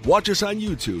or watch us on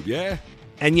YouTube, yeah?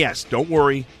 And yes, don't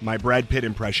worry, my Brad Pitt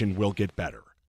impression will get better.